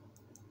same.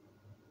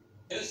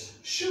 Is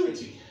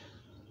surety.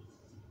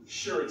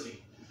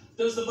 Surety.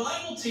 Does the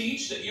Bible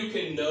teach that you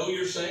can know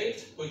you're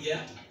saved? Well,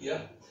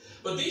 yeah.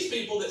 But these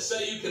people that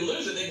say you can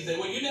lose it, they can say,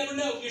 well, you never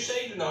know if you're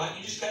saved or not.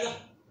 You just kind of...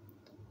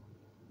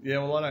 Yeah,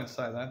 well, I don't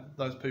say that.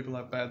 Those people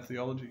have bad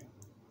theology.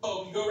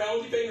 Oh, you go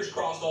around with your fingers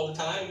crossed all the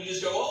time, and you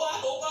just go, oh, I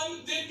hope I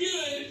did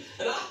good,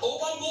 and I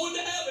hope I'm going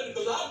to heaven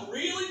because I'm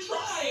really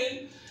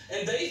trying.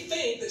 And they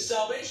think that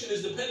salvation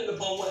is dependent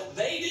upon what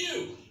they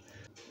do.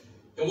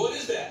 And what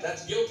is that?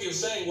 That's guilty of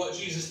saying what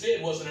Jesus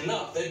did wasn't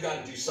enough. They've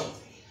got to do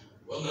something.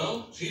 Well,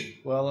 no.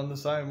 Well, in the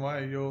same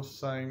way, you're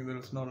saying that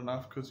it's not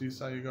enough because you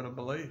say you've got to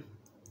believe.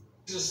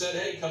 Jesus said,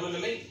 hey, come unto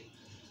me.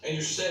 And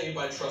you're saved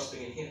by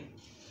trusting in him.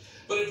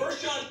 But in 1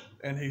 John...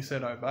 And he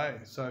said obey.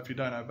 So if you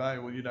don't obey,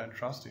 well, you don't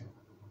trust him.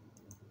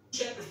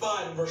 Chapter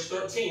 5 and verse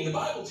 13, the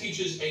Bible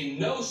teaches a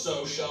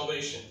know-so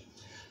salvation.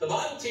 The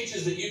Bible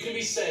teaches that you can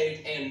be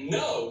saved and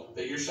know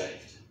that you're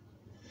saved.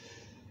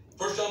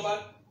 1 John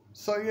 5.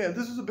 So yeah,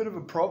 this is a bit of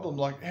a problem.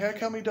 Like, how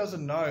come he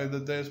doesn't know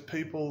that there's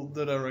people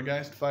that are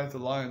against faith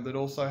alone that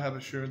also have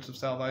assurance of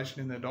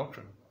salvation in their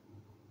doctrine?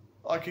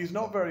 Like, he's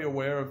not very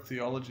aware of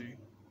theology.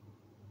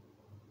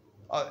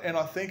 And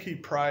I think he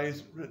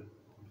prays...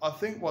 I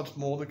think what's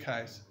more the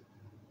case,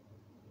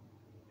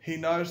 he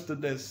knows that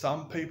there's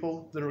some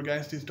people that are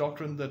against his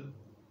doctrine that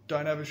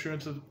don't have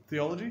assurance of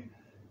theology,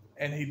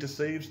 and he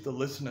deceives the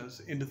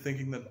listeners into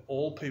thinking that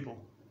all people,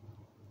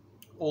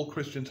 all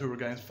Christians who are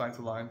against faith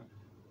alone,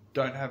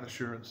 don't have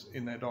assurance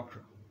in their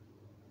doctrine.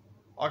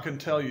 I can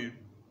tell you,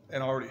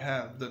 and I already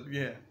have, that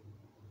yeah,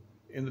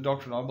 in the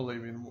doctrine I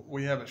believe in,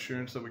 we have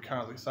assurance that we're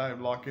currently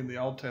saved. Like in the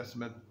Old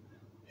Testament,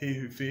 he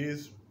who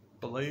fears,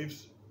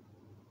 believes,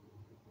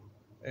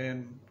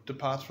 and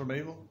departs from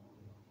evil.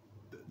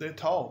 They're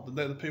told that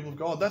they're the people of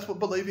God. That's what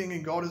believing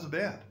in God is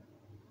about.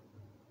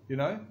 You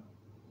know?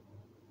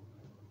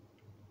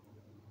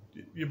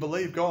 You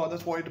believe God,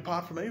 that's why you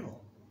depart from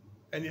evil.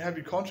 And you have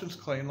your conscience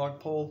clean, like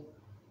Paul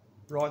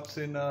writes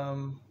in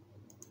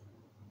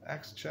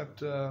Acts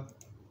chapter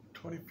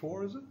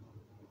 24, is it?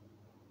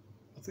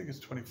 I think it's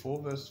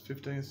 24, verse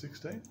 15 and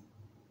 16.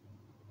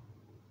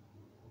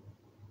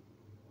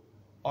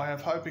 I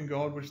have hope in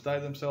God, which they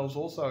themselves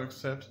also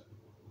accept,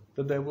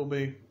 that there will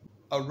be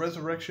a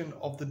resurrection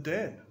of the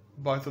dead,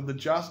 both of the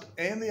just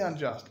and the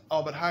unjust.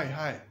 Oh, but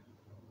hey,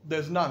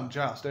 there's none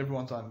just.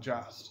 Everyone's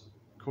unjust,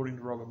 according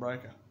to Robert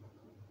Breaker.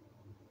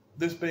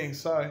 This being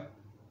so,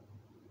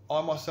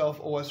 I myself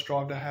always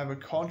strive to have a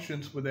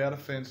conscience without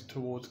offence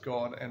towards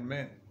God and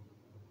men.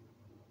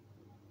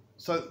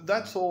 So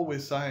that's all we're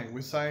saying.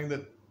 We're saying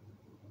that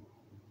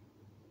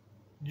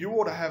you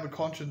ought to have a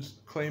conscience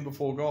clean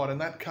before God,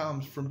 and that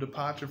comes from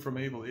departure from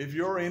evil. If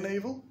you're in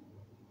evil,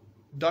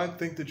 don't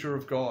think that you're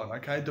of God,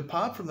 okay?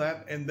 Depart from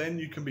that, and then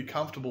you can be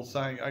comfortable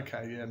saying,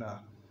 okay, yeah, no,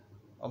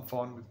 I'm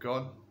fine with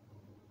God.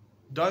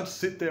 Don't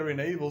sit there in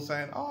evil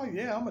saying, oh,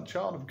 yeah, I'm a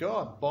child of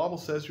God. The Bible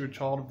says you're a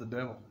child of the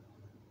devil.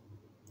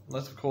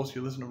 Unless, of course,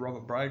 you listen to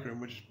Robert Breaker, in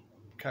which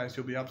case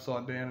you'll be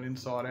upside down and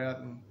inside out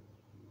and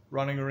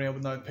running around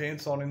with no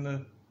pants on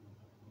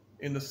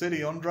in the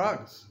city on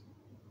drugs.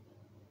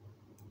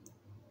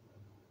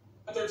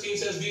 13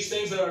 says, these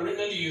things that are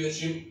written unto you,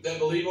 that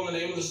believe on the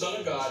name of the Son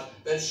of God,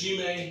 that you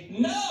may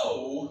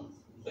know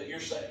that you're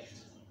saved.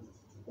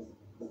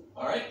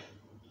 All right?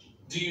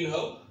 Do you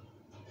know?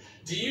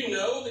 Do you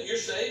know that you're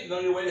saved and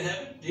on your way to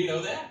heaven? Do you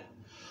know that?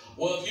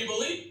 Well, if you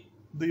believe...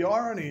 The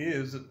irony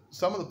is that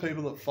some of the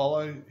people that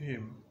follow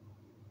him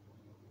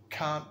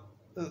can't...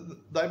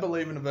 They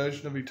believe in a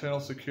version of eternal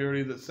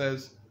security that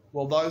says,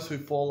 well, those who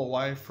fall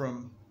away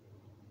from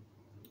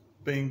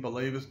being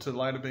believers to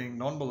later being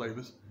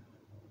non-believers,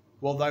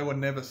 well, they were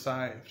never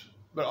saved.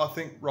 But I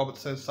think Robert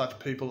says such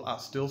people are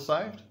still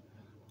saved.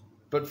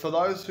 But for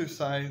those who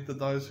say that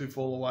those who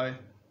fall away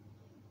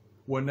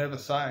were never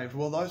saved,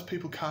 well, those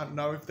people can't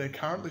know if they're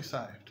currently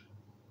saved.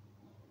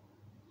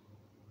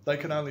 They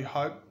can only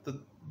hope that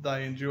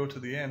they endure to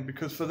the end,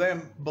 because for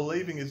them,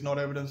 believing is not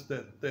evidence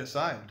that they're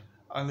saved.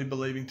 Only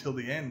believing till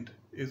the end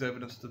is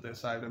evidence that they're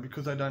saved. And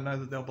because they don't know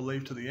that they'll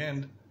believe to the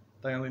end,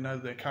 they only know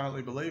that they're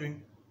currently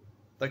believing.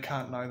 They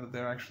can't know that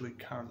they're actually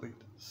currently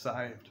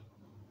saved.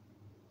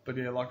 But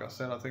yeah, like I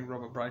said, I think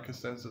Robert Breaker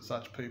says that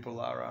such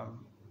people are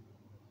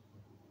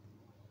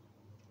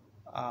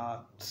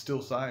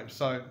still saved.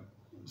 So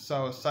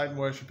a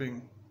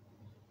Satan-worshipping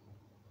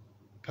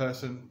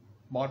person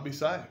might be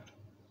saved.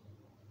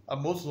 A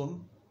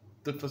Muslim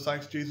that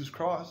forsakes Jesus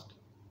Christ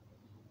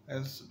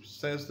and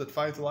says that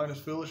faith alone is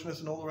foolishness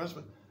and all the rest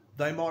of it,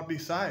 they might be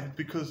saved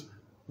because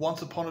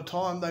once upon a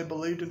time they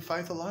believed in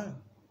faith alone.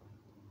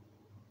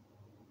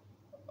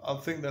 I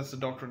think that's the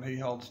doctrine he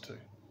holds to.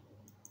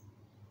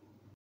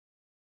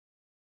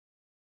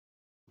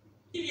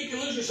 You can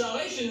lose your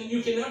salvation and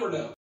you can never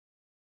know.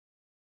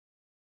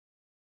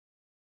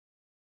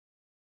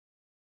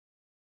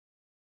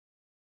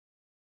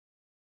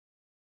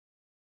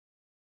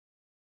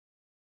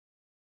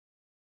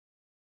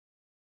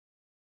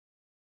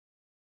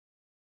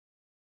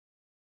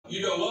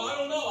 You go, well, I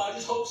don't know. I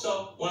just hope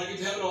so. When I get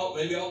to heaven,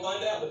 maybe I'll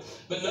find out.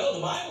 But no,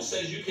 the Bible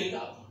says you can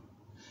know.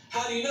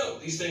 How do you know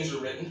these things are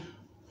written?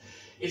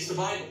 It's the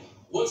Bible.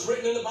 What's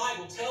written in the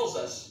Bible tells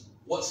us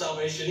what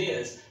salvation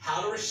is,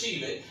 how to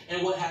receive it,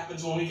 and what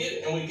happens when we get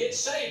it. And when we get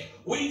saved,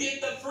 we get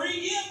the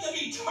free gift of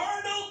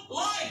eternal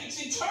life. It's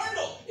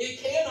eternal. It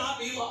cannot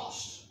be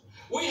lost.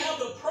 We have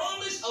the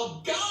promise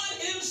of God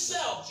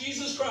himself,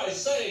 Jesus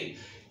Christ, saying,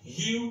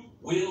 you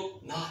will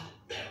not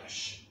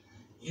perish.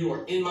 You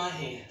are in my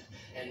hand.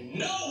 And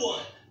no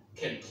one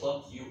can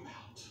pluck you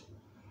out.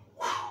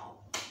 Wow.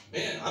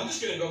 Man, I'm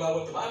just going to go by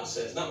what the Bible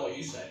says, not what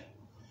you say.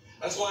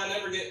 That's why I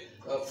never get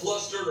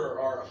flustered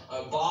or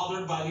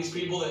bothered by these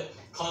people that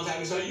contact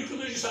me and say, you can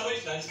lose your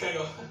salvation. I just kind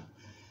of go,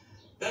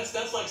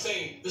 that's like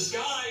saying, the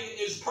sky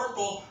is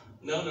purple.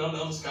 No,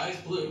 the sky is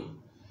blue.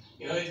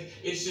 You know,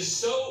 it's just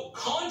so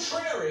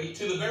contrary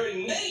to the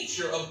very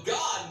nature of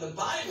God and the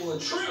Bible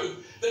and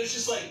truth that it's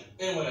just like,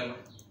 whatever.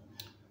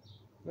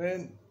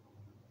 Man,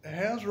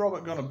 how's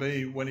Robert going to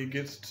be when he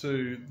gets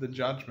to the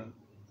judgment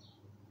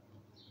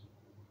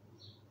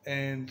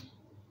and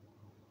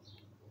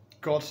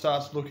God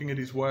starts looking at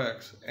his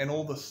works and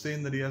all the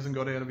sin that he hasn't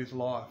got out of his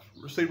life?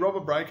 See,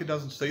 Robert Breaker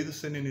doesn't see the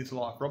sin in his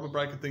life. Robert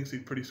Breaker thinks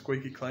he's pretty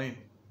squeaky clean.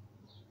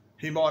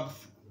 He might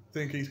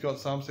think he's got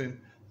some sin.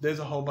 There's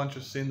a whole bunch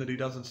of sin that he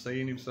doesn't see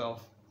in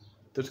himself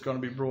that's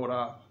going to be brought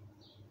up.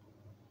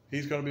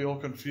 He's going to be all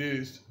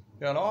confused.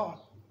 Going, oh,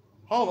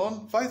 hold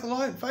on, faith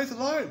alone, faith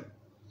alone.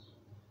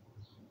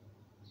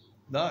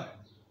 No.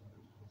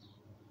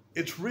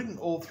 It's written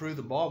all through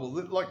the Bible.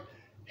 Like,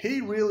 he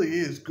really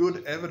is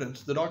good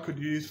evidence that I could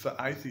use for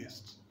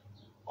atheists.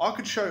 I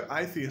could show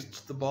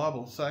atheists the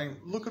Bible saying,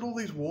 look at all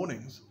these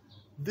warnings.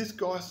 This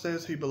guy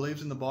says he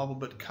believes in the Bible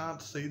but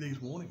can't see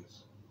these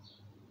warnings.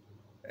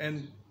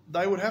 And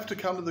they would have to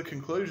come to the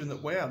conclusion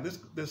that, wow,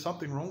 there's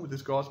something wrong with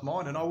this guy's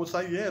mind. And I would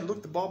say, yeah,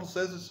 look, the Bible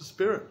says it's a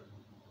spirit.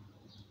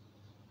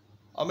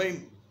 I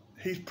mean,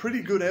 he's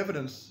pretty good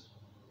evidence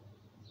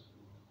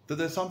that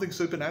there's something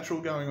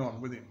supernatural going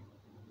on with him.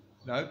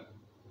 No?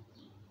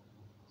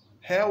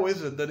 How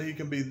is it that he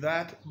can be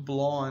that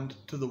blind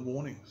to the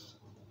warnings?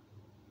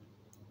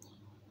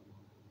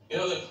 You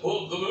know,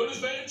 the moon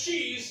is made of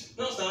cheese.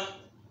 No, it's not.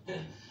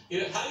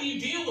 You know, how do you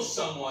deal with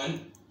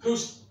someone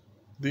who's...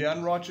 The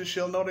unrighteous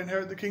shall not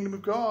inherit the kingdom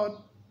of God.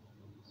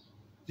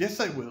 Yes,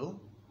 they will.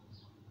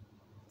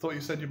 Thought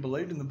you said you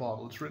believed in the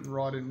Bible. It's written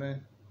right in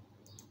there.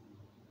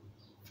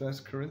 1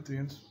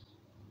 Corinthians.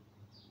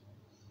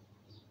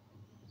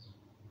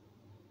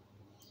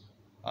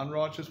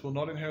 Unrighteous will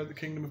not inherit the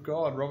kingdom of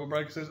God. Robert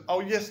Breaker says,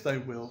 oh yes, they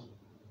will.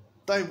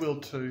 They will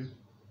too.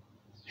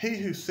 He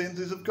who sins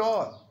is of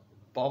God.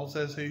 The Bible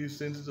says he who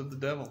sins is of the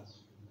devil.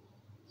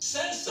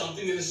 Says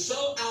something that is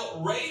so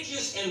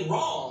outrageous and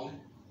wrong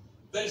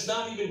that it's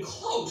not even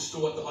close to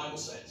what the Bible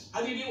says.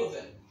 How do you deal with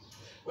it?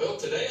 Well,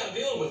 today I'm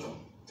dealing with them.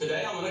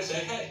 Today I'm going to say,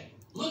 hey,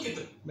 look at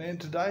them. Man,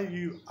 today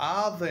you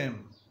are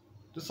them.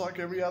 Just like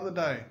every other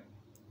day.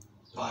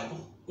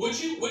 Bible.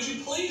 Would you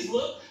please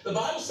look? The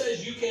Bible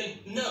says you can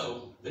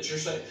know that you're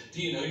saved.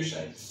 Do you know you're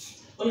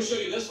saved? Let me show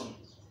you this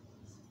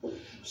one.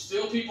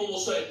 Still people will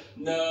say,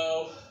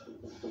 no,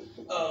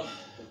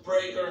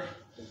 Breaker,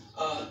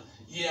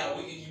 yeah,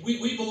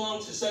 we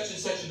belong to such and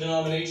such a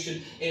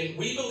denomination, and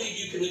we believe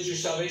you can lose your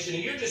salvation,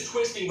 and you're just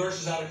twisting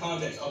verses out of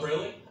context. Oh,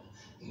 really?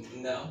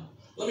 No.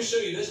 Let me show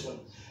you this one.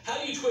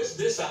 How do you twist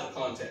this out of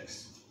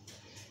context?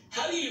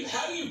 How do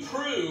you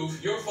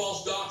prove your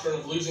false doctrine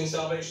of losing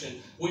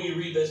salvation when you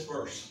read this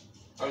verse,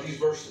 or these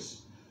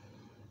verses?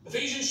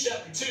 Ephesians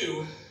chapter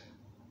 2,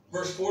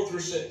 verse 4 through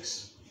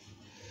 6.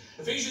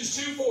 Ephesians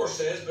 2:4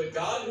 says, but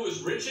God who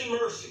is rich in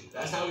mercy,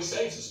 that's how he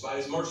saves us, by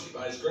his mercy,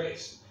 by his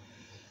grace,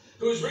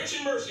 who is rich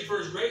in mercy for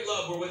his great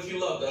love wherewith he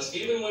loved us,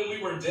 even when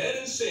we were dead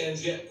in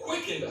sins, yet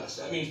quickened us.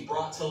 That means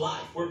brought to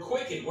life. We're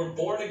quickened. We're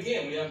born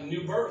again. We have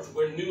new birth.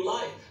 We're new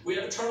life. We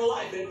have eternal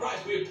life in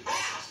Christ. We have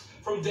passed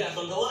from death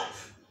unto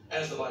life,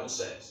 as the Bible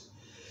says.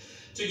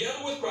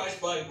 Together with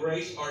Christ by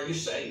grace are you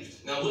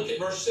saved. Now look at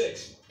verse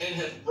 6. And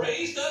hath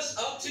raised us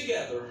up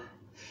together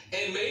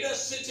and made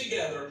us sit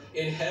together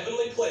in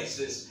heavenly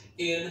places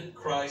in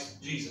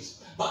Christ Jesus.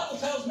 The Bible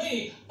tells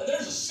me that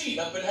there's a seat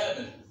up in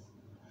heaven.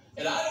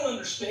 And I don't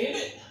understand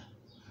it,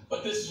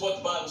 but this is what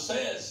the Bible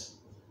says.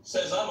 It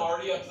says I'm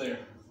already up there.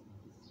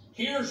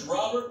 Here's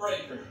Robert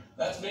Breaker.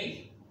 That's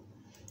me.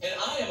 And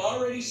I am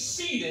already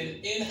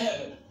seated in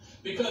heaven.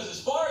 Because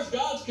as far as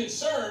God's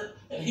concerned,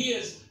 and he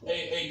is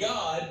a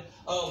God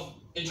of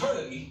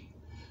eternity,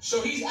 so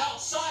he's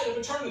outside of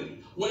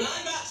eternity. When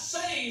I got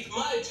saved,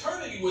 my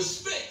eternity was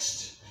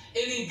fixed.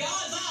 And in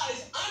God's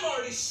eyes, I'm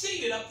already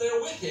seated up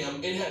there with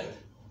him in heaven.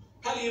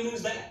 How do you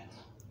lose that?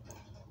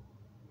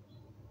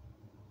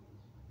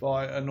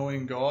 by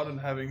annoying God and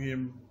having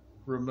him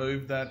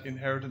remove that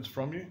inheritance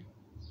from you.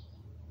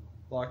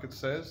 Like it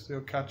says, he'll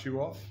cut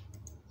you off.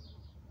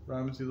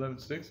 Romans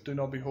 11:6, do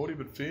not be haughty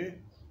but fear,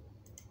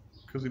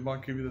 because he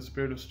might give you the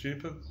spirit of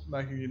stupor,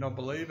 making you not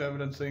believe,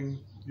 evidencing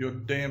your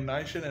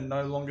damnation and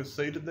no longer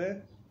seated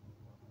there.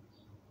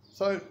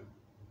 So,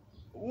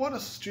 what a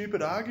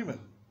stupid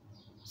argument.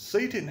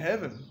 Seat in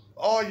heaven.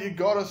 Oh, you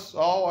got us.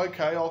 Oh,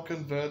 okay, I'll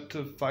convert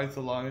to faith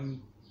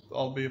alone.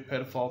 I'll be a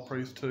pedophile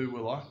priest too,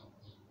 will I?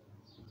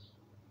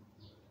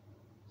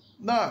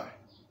 No.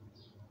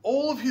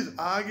 All of his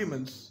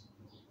arguments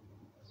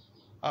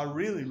are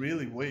really,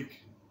 really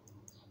weak.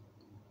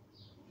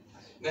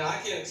 Now, I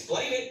can't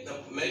explain it.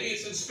 Maybe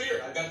it's in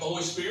spirit. I've got the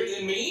Holy Spirit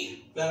in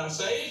me that I'm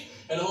saved,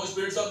 and the Holy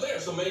Spirit's up there.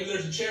 So maybe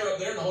there's a chair up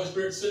there, and the Holy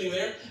Spirit's sitting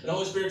there, and the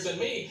Holy Spirit's in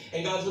me,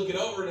 and God's looking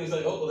over, and he's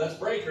like, oh, well, that's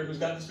Breaker who's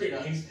got the Spirit.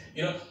 Now, he's,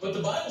 but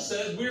the Bible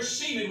says we're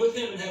seated with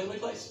him in heavenly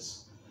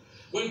places.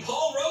 When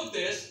Paul wrote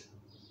this,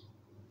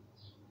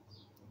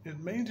 it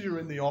means you're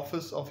in the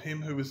office of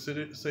him who is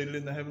seated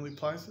in the heavenly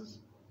places.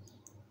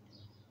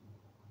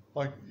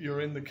 Like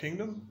you're in the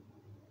kingdom.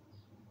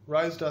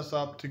 Raised us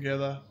up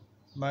together,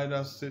 made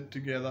us sit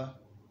together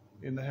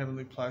in the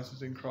heavenly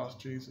places in Christ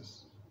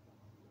Jesus.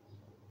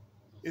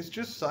 It's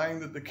just saying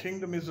that the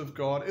kingdom is of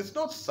God. It's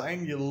not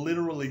saying you're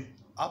literally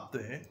up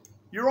there.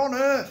 You're on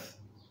earth.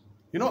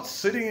 You're not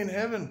sitting in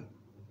heaven.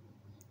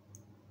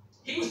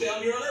 He was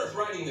down here on earth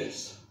writing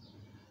this.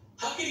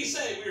 How could he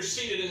say we were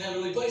seated in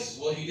heavenly places?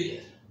 Well, he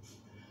did.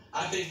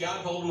 I think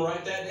God told him to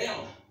write that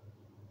down.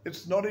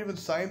 It's not even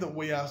saying that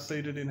we are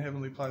seated in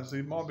heavenly places.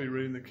 You might be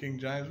reading the King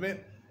James. Man,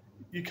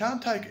 you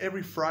can't take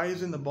every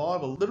phrase in the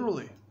Bible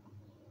literally.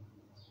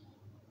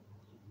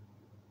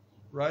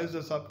 Raised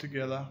us up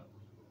together,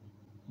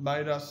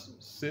 made us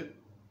sit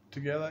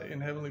together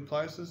in heavenly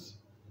places.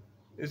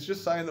 It's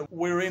just saying that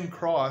we're in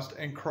Christ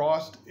and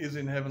Christ is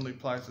in heavenly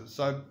places.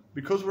 So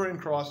because we're in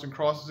Christ and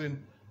Christ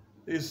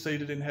is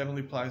seated in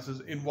heavenly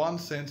places, in one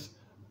sense,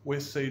 we're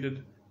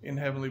seated in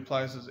heavenly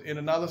places. In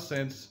another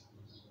sense,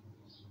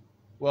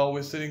 well,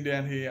 we're sitting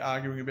down here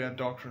arguing about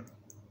doctrine.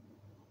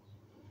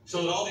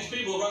 So that all these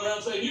people run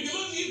around saying, you can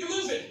lose it, you can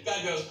lose it.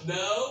 God goes,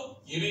 no,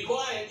 you be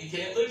quiet. You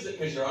can't lose it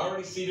because you're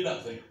already seated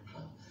up there.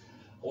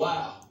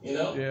 Wow,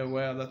 Yeah,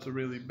 wow, that's a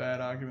really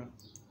bad argument.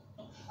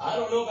 I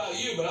don't know about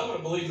you, but I'm going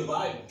to believe the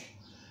Bible.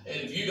 And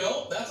if you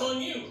don't, that's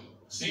on you.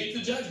 See it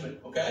to judgment,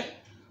 okay?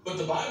 But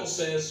the Bible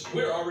says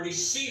we're already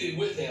seated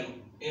with him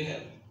in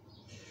heaven.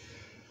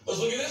 Let's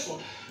look at this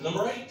one.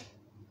 Number 8.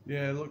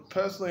 Yeah, look,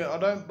 personally, I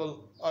don't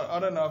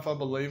know if I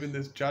believe in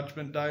this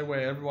judgment day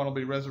where everyone will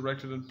be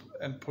resurrected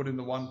and put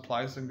into one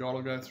place and God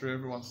will go through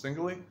everyone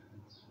singly.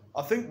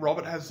 I think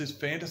Robert has this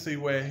fantasy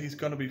where he's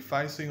going to be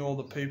facing all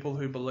the people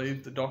who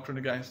believe the doctrine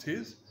against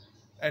his,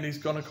 and he's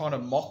going to kind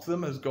of mock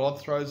them as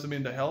God throws them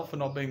into hell for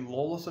not being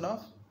lawless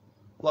enough.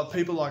 Like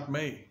people like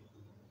me.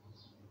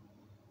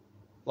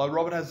 Like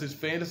Robert has this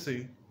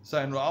fantasy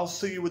saying, well, I'll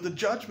see you with the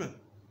judgment.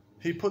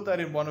 He put that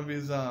in one of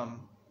his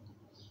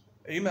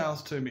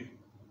emails to me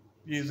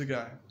years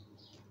ago.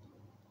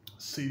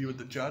 See you at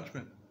the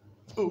judgment.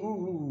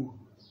 Ooh.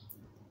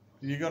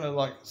 You're going to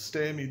like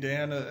stare me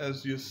down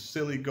as your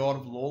silly God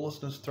of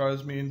lawlessness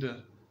throws me into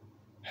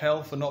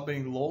hell for not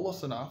being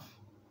lawless enough.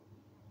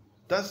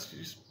 That's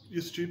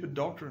your stupid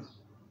doctrine.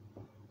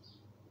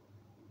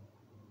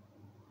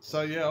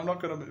 So yeah, I'm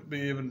not going to be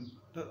even...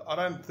 I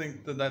don't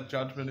think that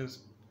judgment is...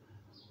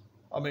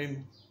 I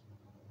mean,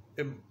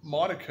 it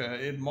might occur.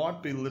 It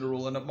might be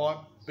literal and it might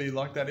be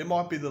like that. It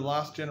might be the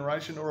last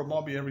generation or it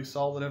might be every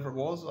soul that ever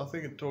was. I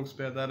think it talks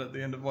about that at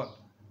the end of what?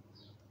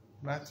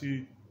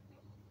 Matthew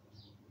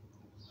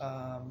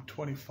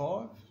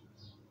 25.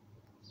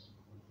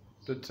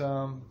 But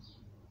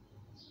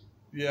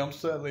yeah, I'm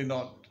certainly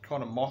not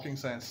kind of mocking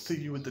saying see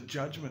you at the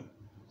judgment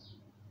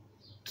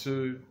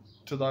to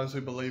those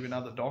who believe in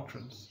other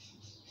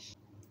doctrines.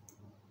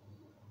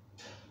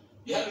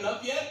 You had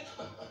enough yet?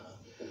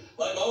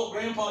 Like my old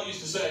grandpa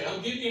used to say,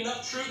 I'm giving you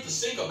enough truth to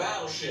sink a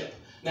battleship.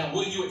 Now,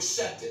 will you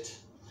accept it?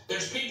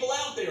 There's people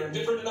out there in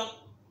different enough...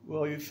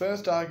 Well, your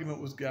first argument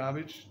was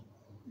garbage.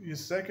 Your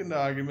second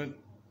argument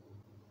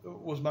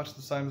was much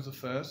the same as the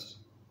first.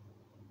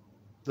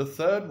 The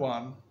third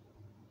one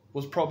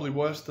was probably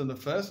worse than the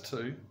first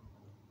two.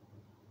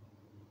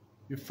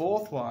 Your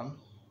fourth one,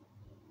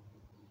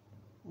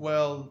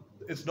 well,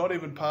 it's not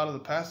even part of the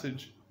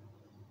passage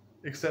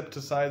except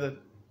to say that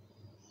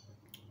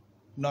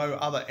no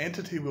other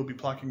entity will be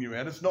plucking you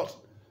out. It's not,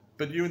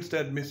 but you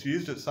instead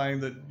misused it, saying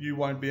that you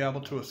won't be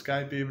able to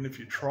escape even if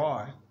you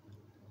try.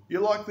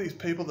 You're like these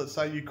people that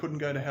say you couldn't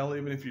go to hell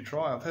even if you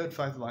try. I've heard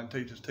Faith Alone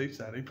teachers teach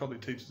that. He probably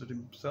teaches it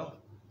himself.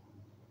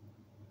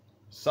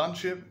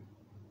 Sonship,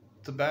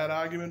 it's a bad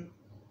argument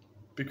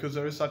because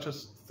there is such a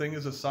thing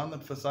as a son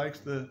that forsakes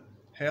the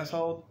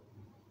household.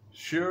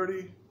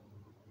 Surety,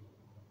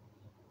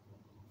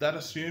 that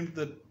assumed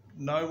that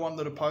no one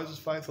that opposes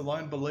faith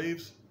alone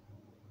believes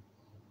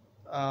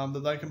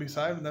that they can be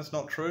saved, and that's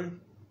not true.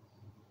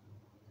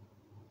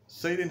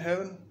 Seat in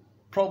heaven,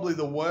 probably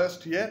the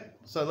worst yet.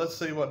 So let's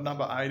see what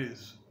number 8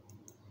 is.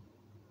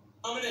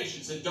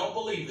 denominations that don't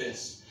believe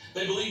this.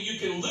 They believe you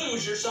can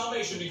lose your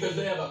salvation because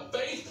they have a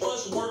faith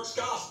plus works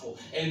gospel,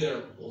 and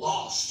they're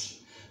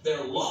lost.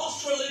 They're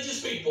lost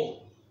religious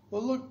people.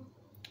 Well, look,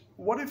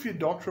 what if your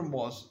doctrine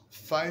was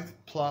faith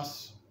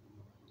plus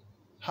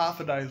half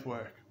a day's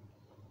work?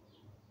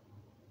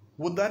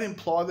 Would that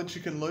imply that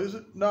you can lose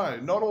it? No,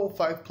 not all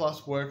faith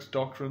plus works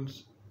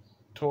doctrines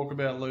talk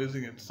about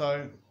losing it.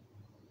 So,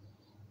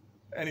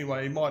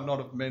 anyway, he might not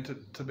have meant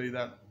it to be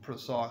that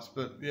precise,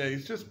 but yeah,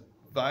 he's just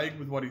vague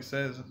with what he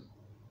says.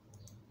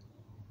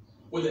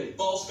 With a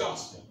false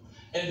gospel.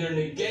 And they're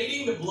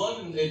negating the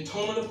blood and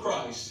atonement of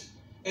Christ.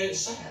 And it's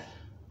sad.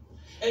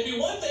 And it'd be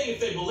one thing if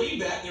they believe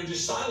that and they're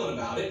just silent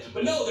about it.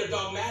 But no, they're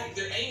dogmatic,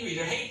 they're angry,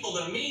 they're hateful,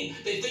 they're mean.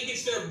 They think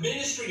it's their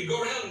ministry to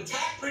go around and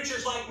attack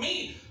preachers like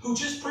me who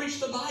just preach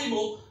the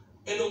Bible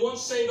and the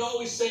once saved,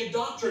 always saved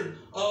doctrine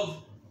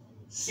of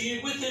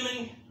seated with him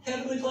in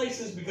heavenly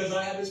places because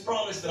I have his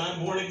promise that I'm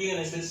born again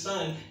as his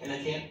son and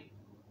I can't.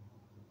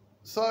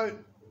 So,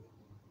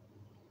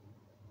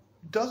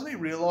 doesn't he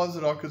realise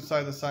that I could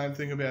say the same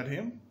thing about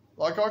him?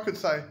 Like, I could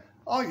say,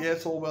 oh yeah,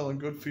 it's all well and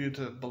good for you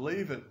to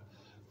believe it.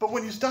 But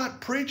when you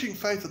start preaching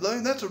faith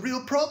alone, that's a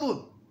real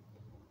problem.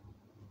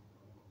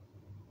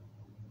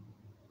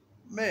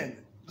 Man,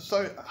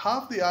 so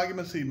half the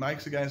arguments he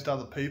makes against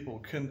other people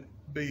can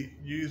be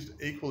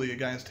used equally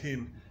against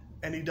him,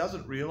 and he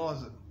doesn't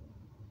realise it.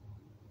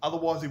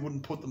 Otherwise, he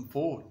wouldn't put them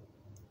forward.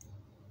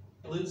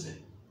 Lives in.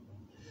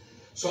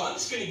 So I'm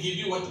just going to give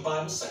you what the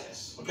Bible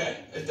says,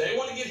 okay? If they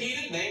want to get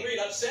heated and angry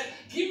and upset,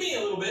 give me a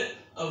little bit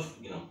of,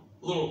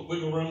 a little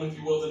wiggle room, if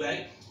you will,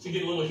 today, to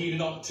get a little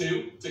heated up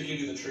too, to give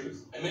you the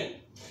truth. Amen?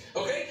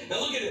 Okay, now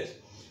look at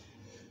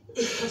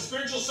this.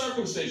 Spiritual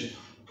circumcision.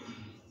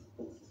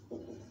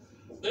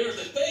 There's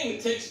a thing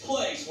that takes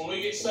place when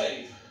we get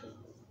saved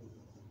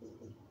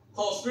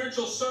called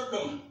spiritual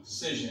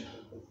circumcision.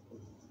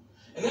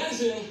 And that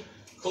is in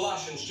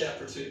Colossians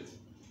chapter 2.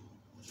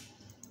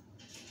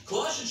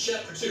 Colossians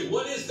chapter 2,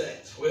 what is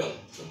that? Well,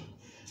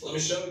 let me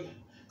show you.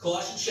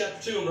 Colossians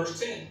chapter 2 and verse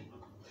 10.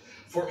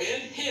 For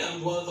in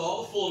him dwelleth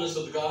all the fullness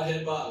of the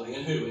Godhead bodily.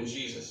 In who? In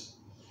Jesus.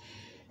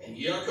 And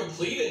ye are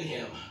complete in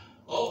him.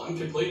 Oh, I'm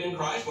complete in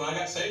Christ. When I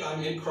got saved,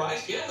 I'm in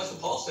Christ. Yeah, that's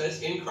what Paul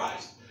says, in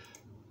Christ.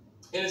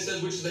 And it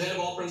says, which is the head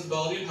of all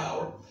principality and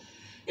power.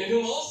 In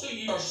whom also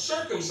ye are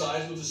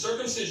circumcised with the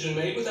circumcision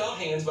made without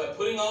hands, by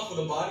putting off with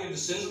the body of the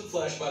sins of the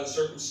flesh by the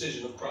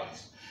circumcision of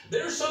Christ.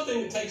 There's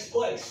something that takes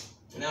place.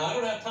 Now, I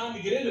don't have time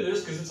to get into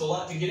this because it's a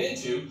lot to get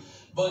into,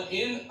 but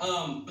in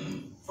 1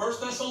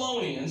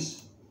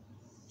 Thessalonians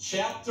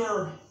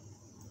chapter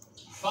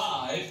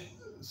 5...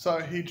 So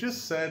he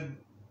just said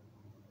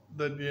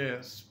that,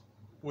 yes,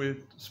 we're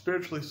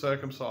spiritually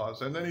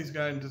circumcised, and then he's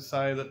going to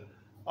say that,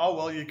 oh,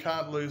 well, you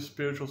can't lose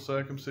spiritual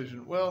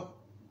circumcision. Well,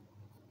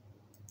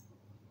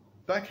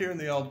 back here in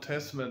the Old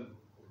Testament,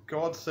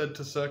 God said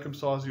to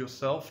circumcise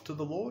yourself to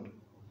the Lord.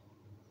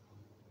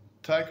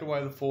 Take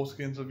away the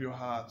foreskins of your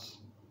hearts.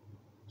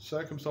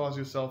 Circumcise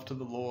yourself to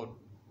the Lord.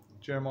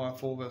 Jeremiah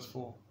 4 verse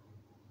 4.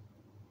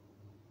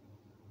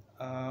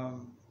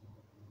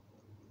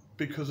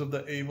 Because of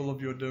the evil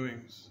of your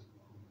doings.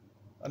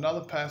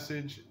 Another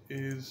passage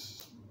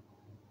is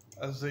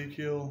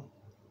Ezekiel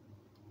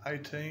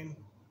 18.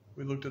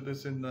 We looked at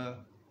this in the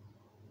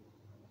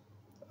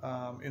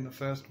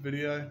first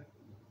video.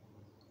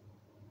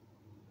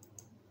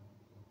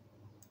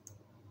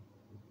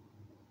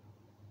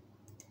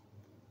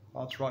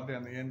 Oh, it's right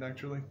down the end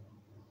actually.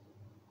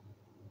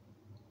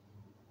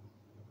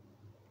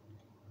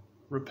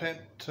 Repent,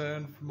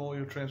 turn from all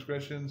your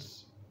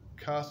transgressions,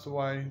 cast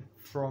away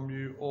from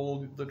you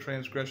all the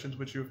transgressions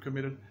which you have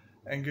committed,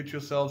 and get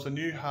yourselves a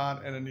new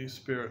heart and a new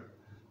spirit.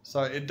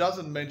 So it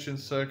doesn't mention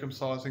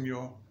circumcising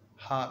your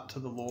heart to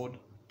the Lord,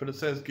 but it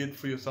says get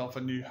for yourself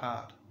a new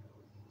heart.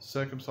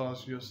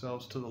 Circumcise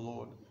yourselves to the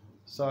Lord.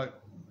 So,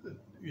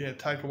 yeah,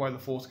 take away the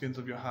foreskins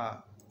of your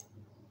heart.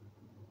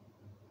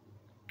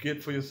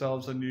 Get for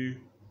yourselves a new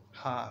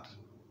heart.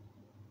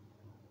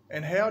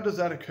 And how does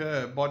that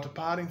occur? By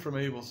departing from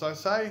evil. So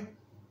say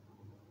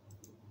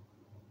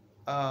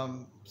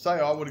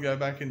I were to go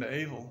back into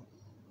evil.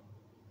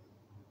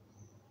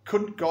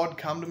 Couldn't God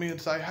come to me and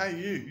say, hey,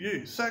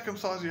 you,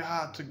 circumcise your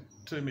heart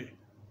to me.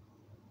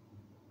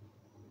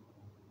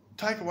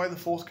 Take away the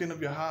foreskin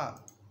of your heart.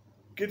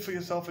 Get for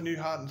yourself a new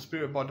heart and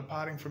spirit by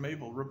departing from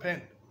evil.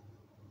 Repent.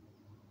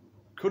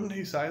 Couldn't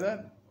he say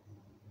that?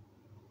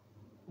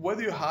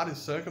 Whether your heart is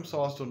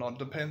circumcised or not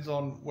depends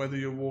on whether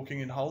you're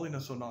walking in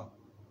holiness or not.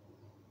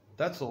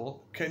 That's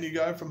all. Can you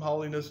go from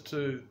holiness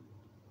to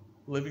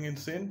living in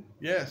sin?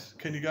 Yes.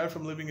 Can you go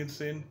from living in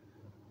sin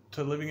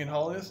to living in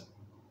holiness?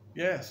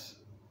 Yes.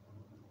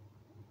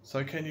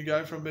 So can you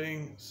go from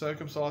being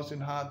circumcised in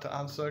heart to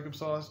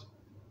uncircumcised?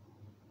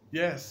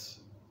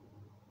 Yes.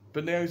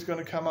 But now he's going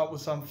to come up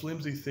with some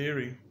flimsy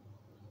theory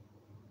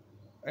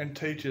and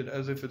teach it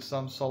as if it's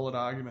some solid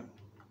argument.